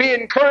people will be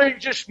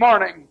encouraged this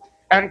morning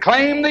and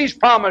claim these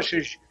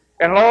promises.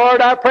 And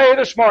Lord, I pray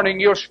this morning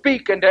you'll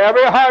speak into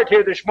every heart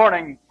here this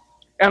morning.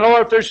 And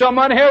Lord, if there's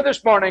someone here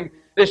this morning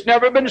that's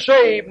never been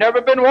saved,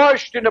 never been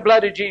washed in the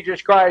blood of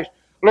Jesus Christ,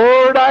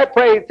 Lord, I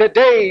pray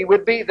today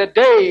would be the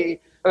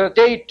day that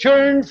they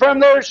turn from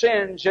their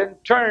sins and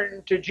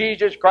turn to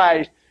Jesus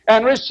Christ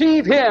and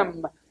receive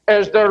Him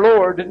as their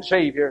Lord and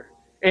Savior.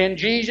 In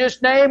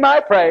Jesus' name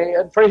I pray,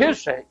 and for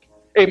His sake.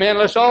 Amen.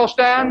 Let's all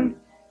stand.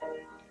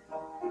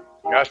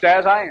 Just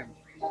as I am.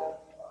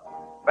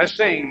 Let's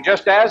sing,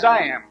 just as I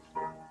am.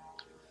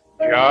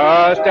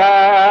 Just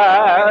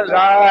as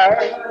I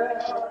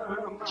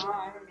am,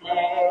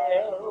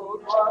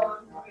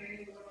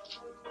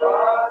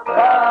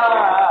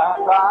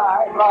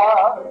 thy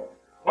blood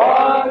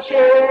was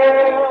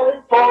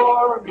shed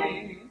for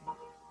me,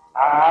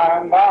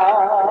 and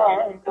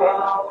I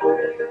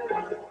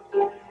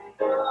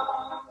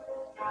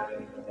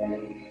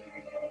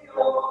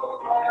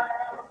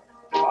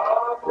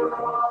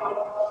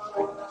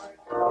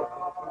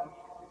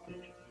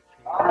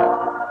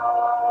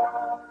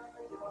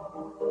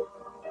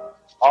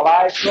all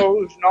eyes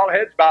closed and all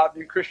heads bowed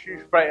and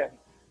Christians praying.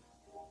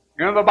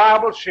 You know, the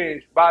Bible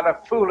says, by the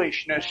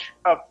foolishness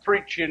of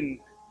preaching,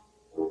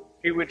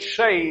 He would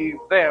save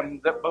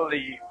them that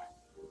believe.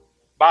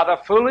 By the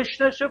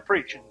foolishness of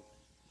preaching,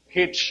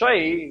 He'd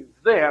save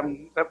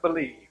them that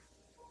believe.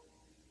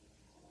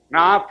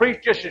 Now, I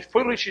preach just as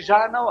foolish as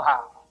I know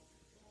how.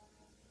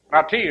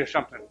 I'll tell you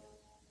something.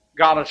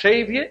 God will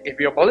save you if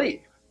you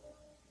believe.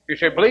 You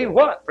say, believe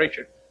what,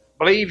 preacher?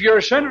 Believe you're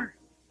a sinner.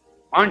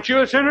 Aren't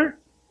you a sinner?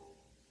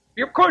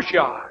 Of course you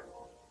are.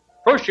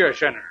 Of course you're a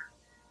sinner.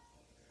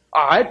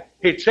 All right,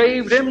 He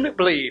saved them that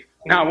believe.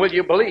 Now, will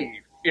you believe?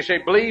 You say,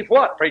 believe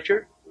what,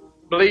 preacher?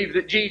 Believe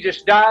that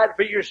Jesus died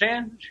for your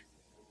sins?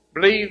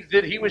 Believe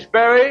that He was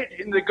buried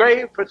in the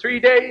grave for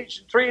 3 days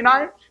and 3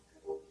 nights?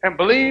 And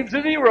believe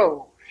that He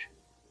rose.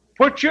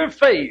 Put your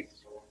faith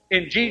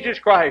in Jesus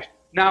Christ.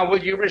 Now,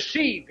 will you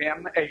receive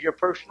Him as your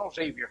personal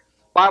Savior?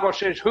 The Bible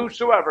says,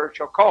 whosoever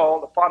shall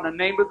call upon the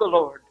name of the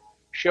Lord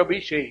shall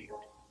be saved.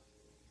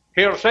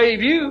 He'll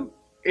save you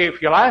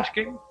if you'll ask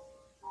Him.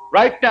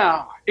 Right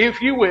now, if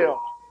you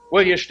will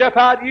you step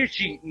out of your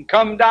seat and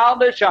come down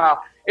this aisle?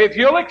 If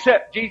you'll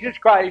accept Jesus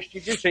Christ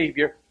as your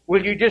Savior,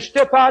 will you just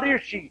step out of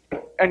your seat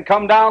and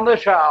come down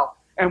this aisle,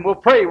 and we'll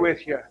pray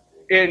with you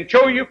and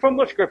show you from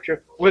the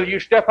Scripture. Will you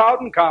step out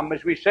and come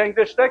as we sing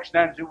this next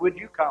stanza? Would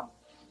you come?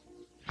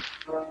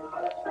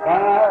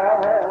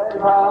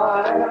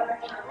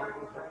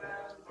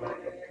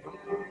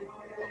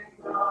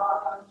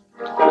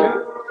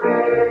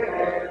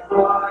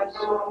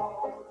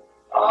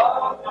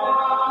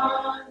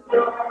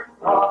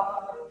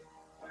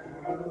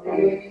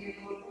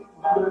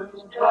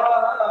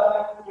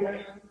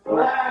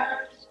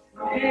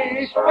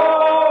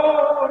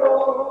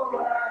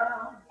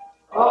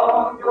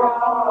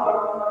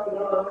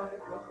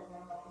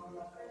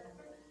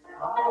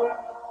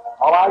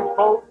 All right,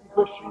 folks,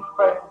 Christians,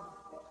 friends.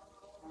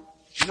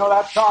 You know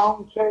that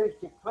song says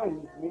to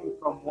cleanse me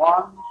from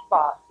one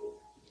spot.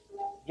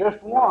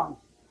 Just one.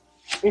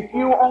 If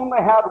you only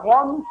had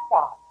one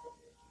spot,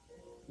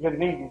 you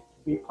needed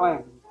to be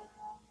cleansed.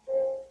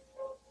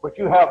 But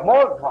you have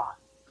more than one.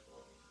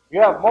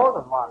 You have more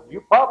than one.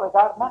 You probably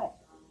got many.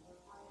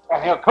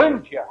 And He'll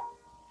cleanse you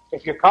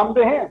if you come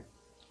to Him.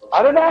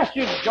 I didn't ask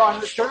you to join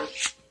the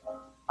church.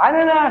 I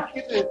didn't ask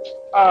you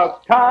to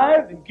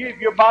tithe and give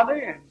your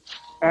money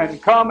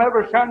and come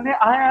every Sunday.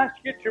 I asked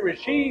you to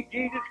receive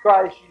Jesus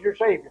Christ as your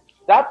Savior.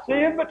 That's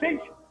the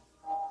invitation.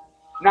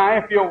 Now,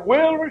 if you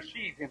will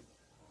receive Him,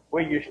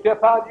 will you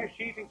step out of your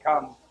seat and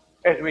come?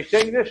 As we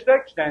sing this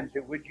next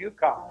stanza, would you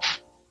come?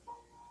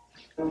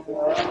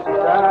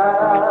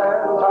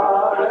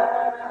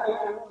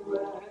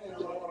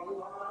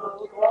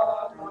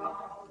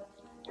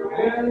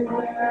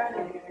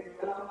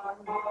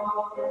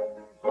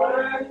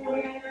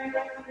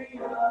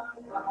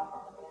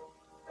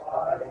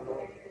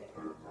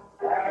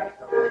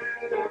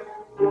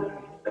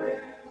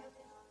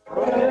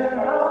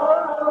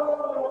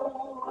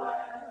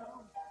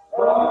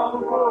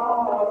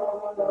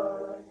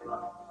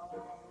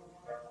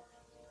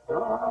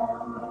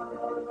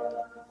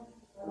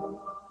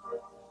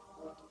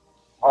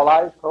 All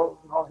eyes closed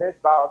and all heads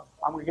bowed.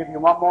 I'm going to give you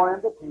one more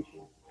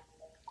invitation.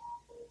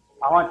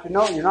 I want you to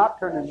know you're not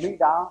turning me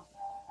down.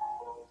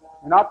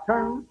 You're not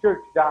turning the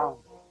church down.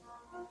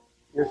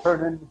 You're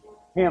turning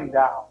Him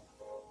down.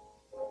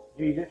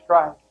 Jesus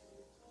Christ.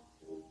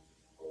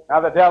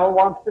 Now the devil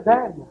wants to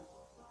damn you.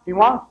 He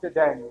wants to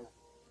damn you.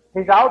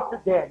 He's out to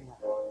damn you.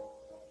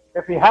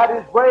 If he had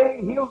his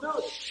way, he'll do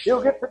it.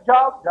 He'll get the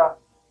job done.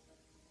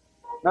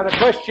 Now the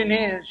question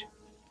is,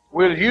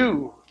 will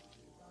you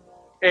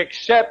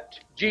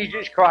accept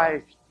Jesus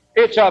Christ?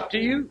 It's up to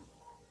you.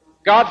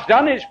 God's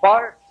done His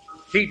part.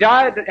 He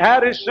died,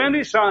 had sent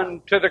His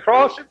Son to the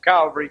cross of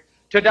Calvary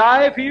to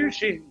die for your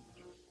sins.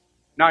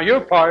 Now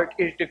your part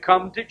is to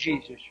come to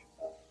Jesus.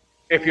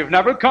 If you've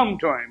never come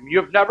to Him,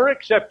 you've never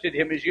accepted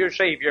Him as your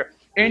Savior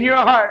in your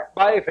heart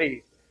by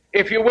faith,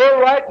 if you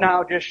will right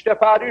now, just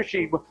step out of your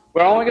seat.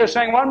 We're only going to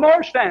sing one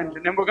more stanza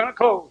and then we're going to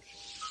close.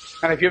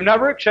 And if you've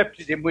never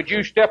accepted Him, would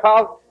you step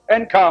out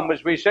and come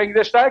as we sing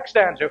this next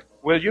stanza?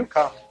 Will you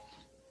come?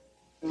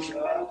 Will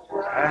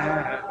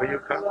you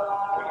come?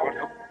 Lord,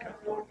 help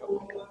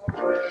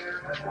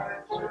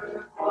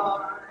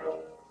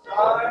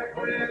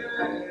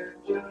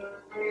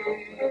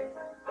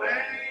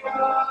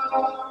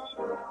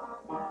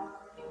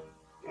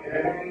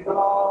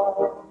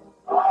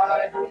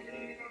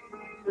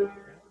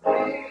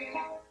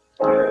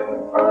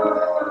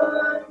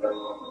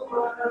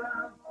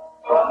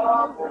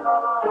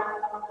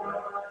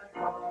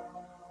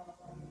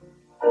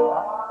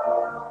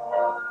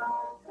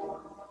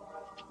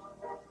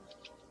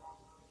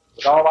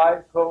With all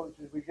eyes closed,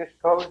 as we just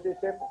closed this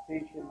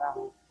invitation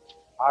now,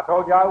 I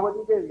told you I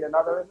wouldn't give you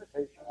another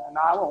invitation, and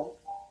I won't.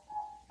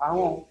 I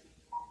won't.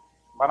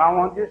 But I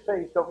want you to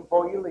say something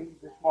before you leave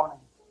this morning.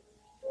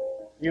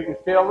 You can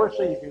still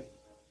receive Him.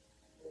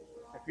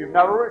 If you've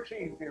never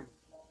received Him,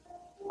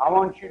 I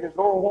want you to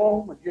go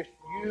home with just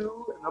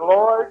you and the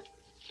Lord.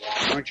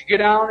 I want you to get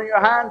down on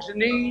your hands and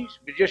knees,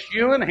 but just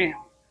you and Him.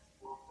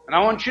 And I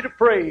want you to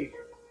pray.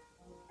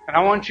 And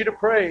I want you to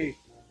pray,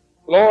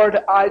 Lord,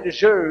 I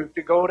deserve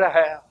to go to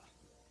hell.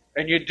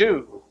 And you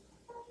do.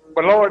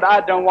 But Lord,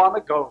 I don't want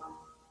to go.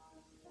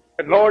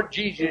 And Lord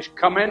Jesus,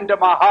 come into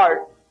my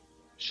heart,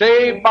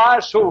 save my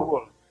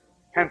soul,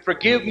 and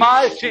forgive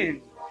my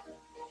sins,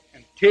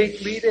 and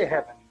take me to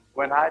heaven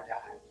when I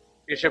die.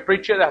 You say,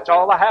 preacher, that's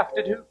all I have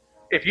to do.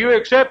 If you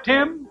accept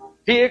Him,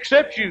 He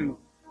accepts you.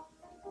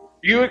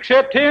 You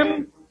accept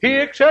Him, He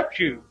accepts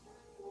you.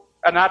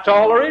 And that's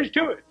all there is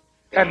to it.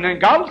 And then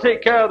God will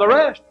take care of the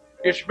rest.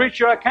 It's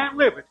preacher, I can't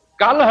live it.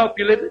 God will help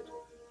you live it.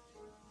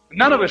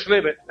 None of us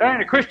live it. There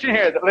ain't a Christian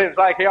here that lives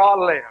like he ought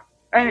to live.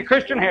 There ain't a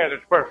Christian here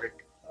that's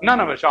perfect. None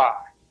of us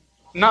are.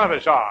 None of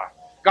us are.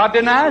 God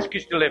didn't ask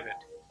us to live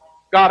it.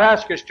 God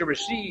asked us to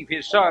receive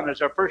His Son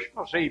as our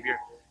personal Savior.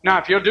 Now,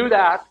 if you'll do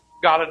that,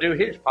 God will do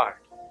His part.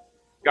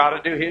 God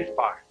will do His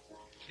part.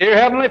 Dear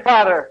Heavenly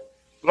Father,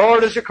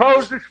 Lord, as I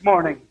close this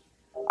morning,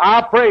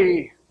 I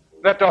pray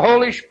that the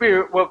Holy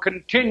Spirit will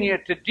continue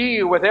to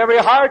deal with every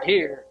heart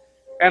here.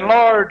 And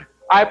Lord,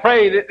 I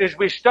pray that as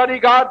we study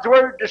God's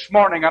Word this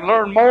morning and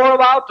learn more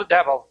about the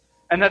devil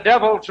and the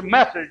devil's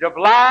method of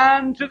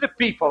lying to the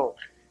people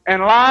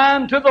and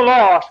lying to the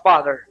lost,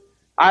 Father,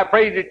 I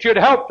pray that You'd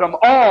help them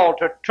all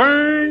to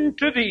turn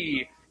to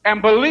Thee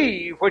and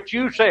believe what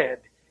You said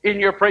in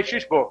Your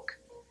precious book.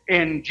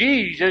 In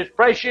Jesus'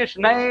 precious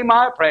name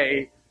I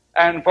pray,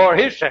 and for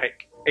His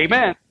sake,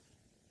 amen.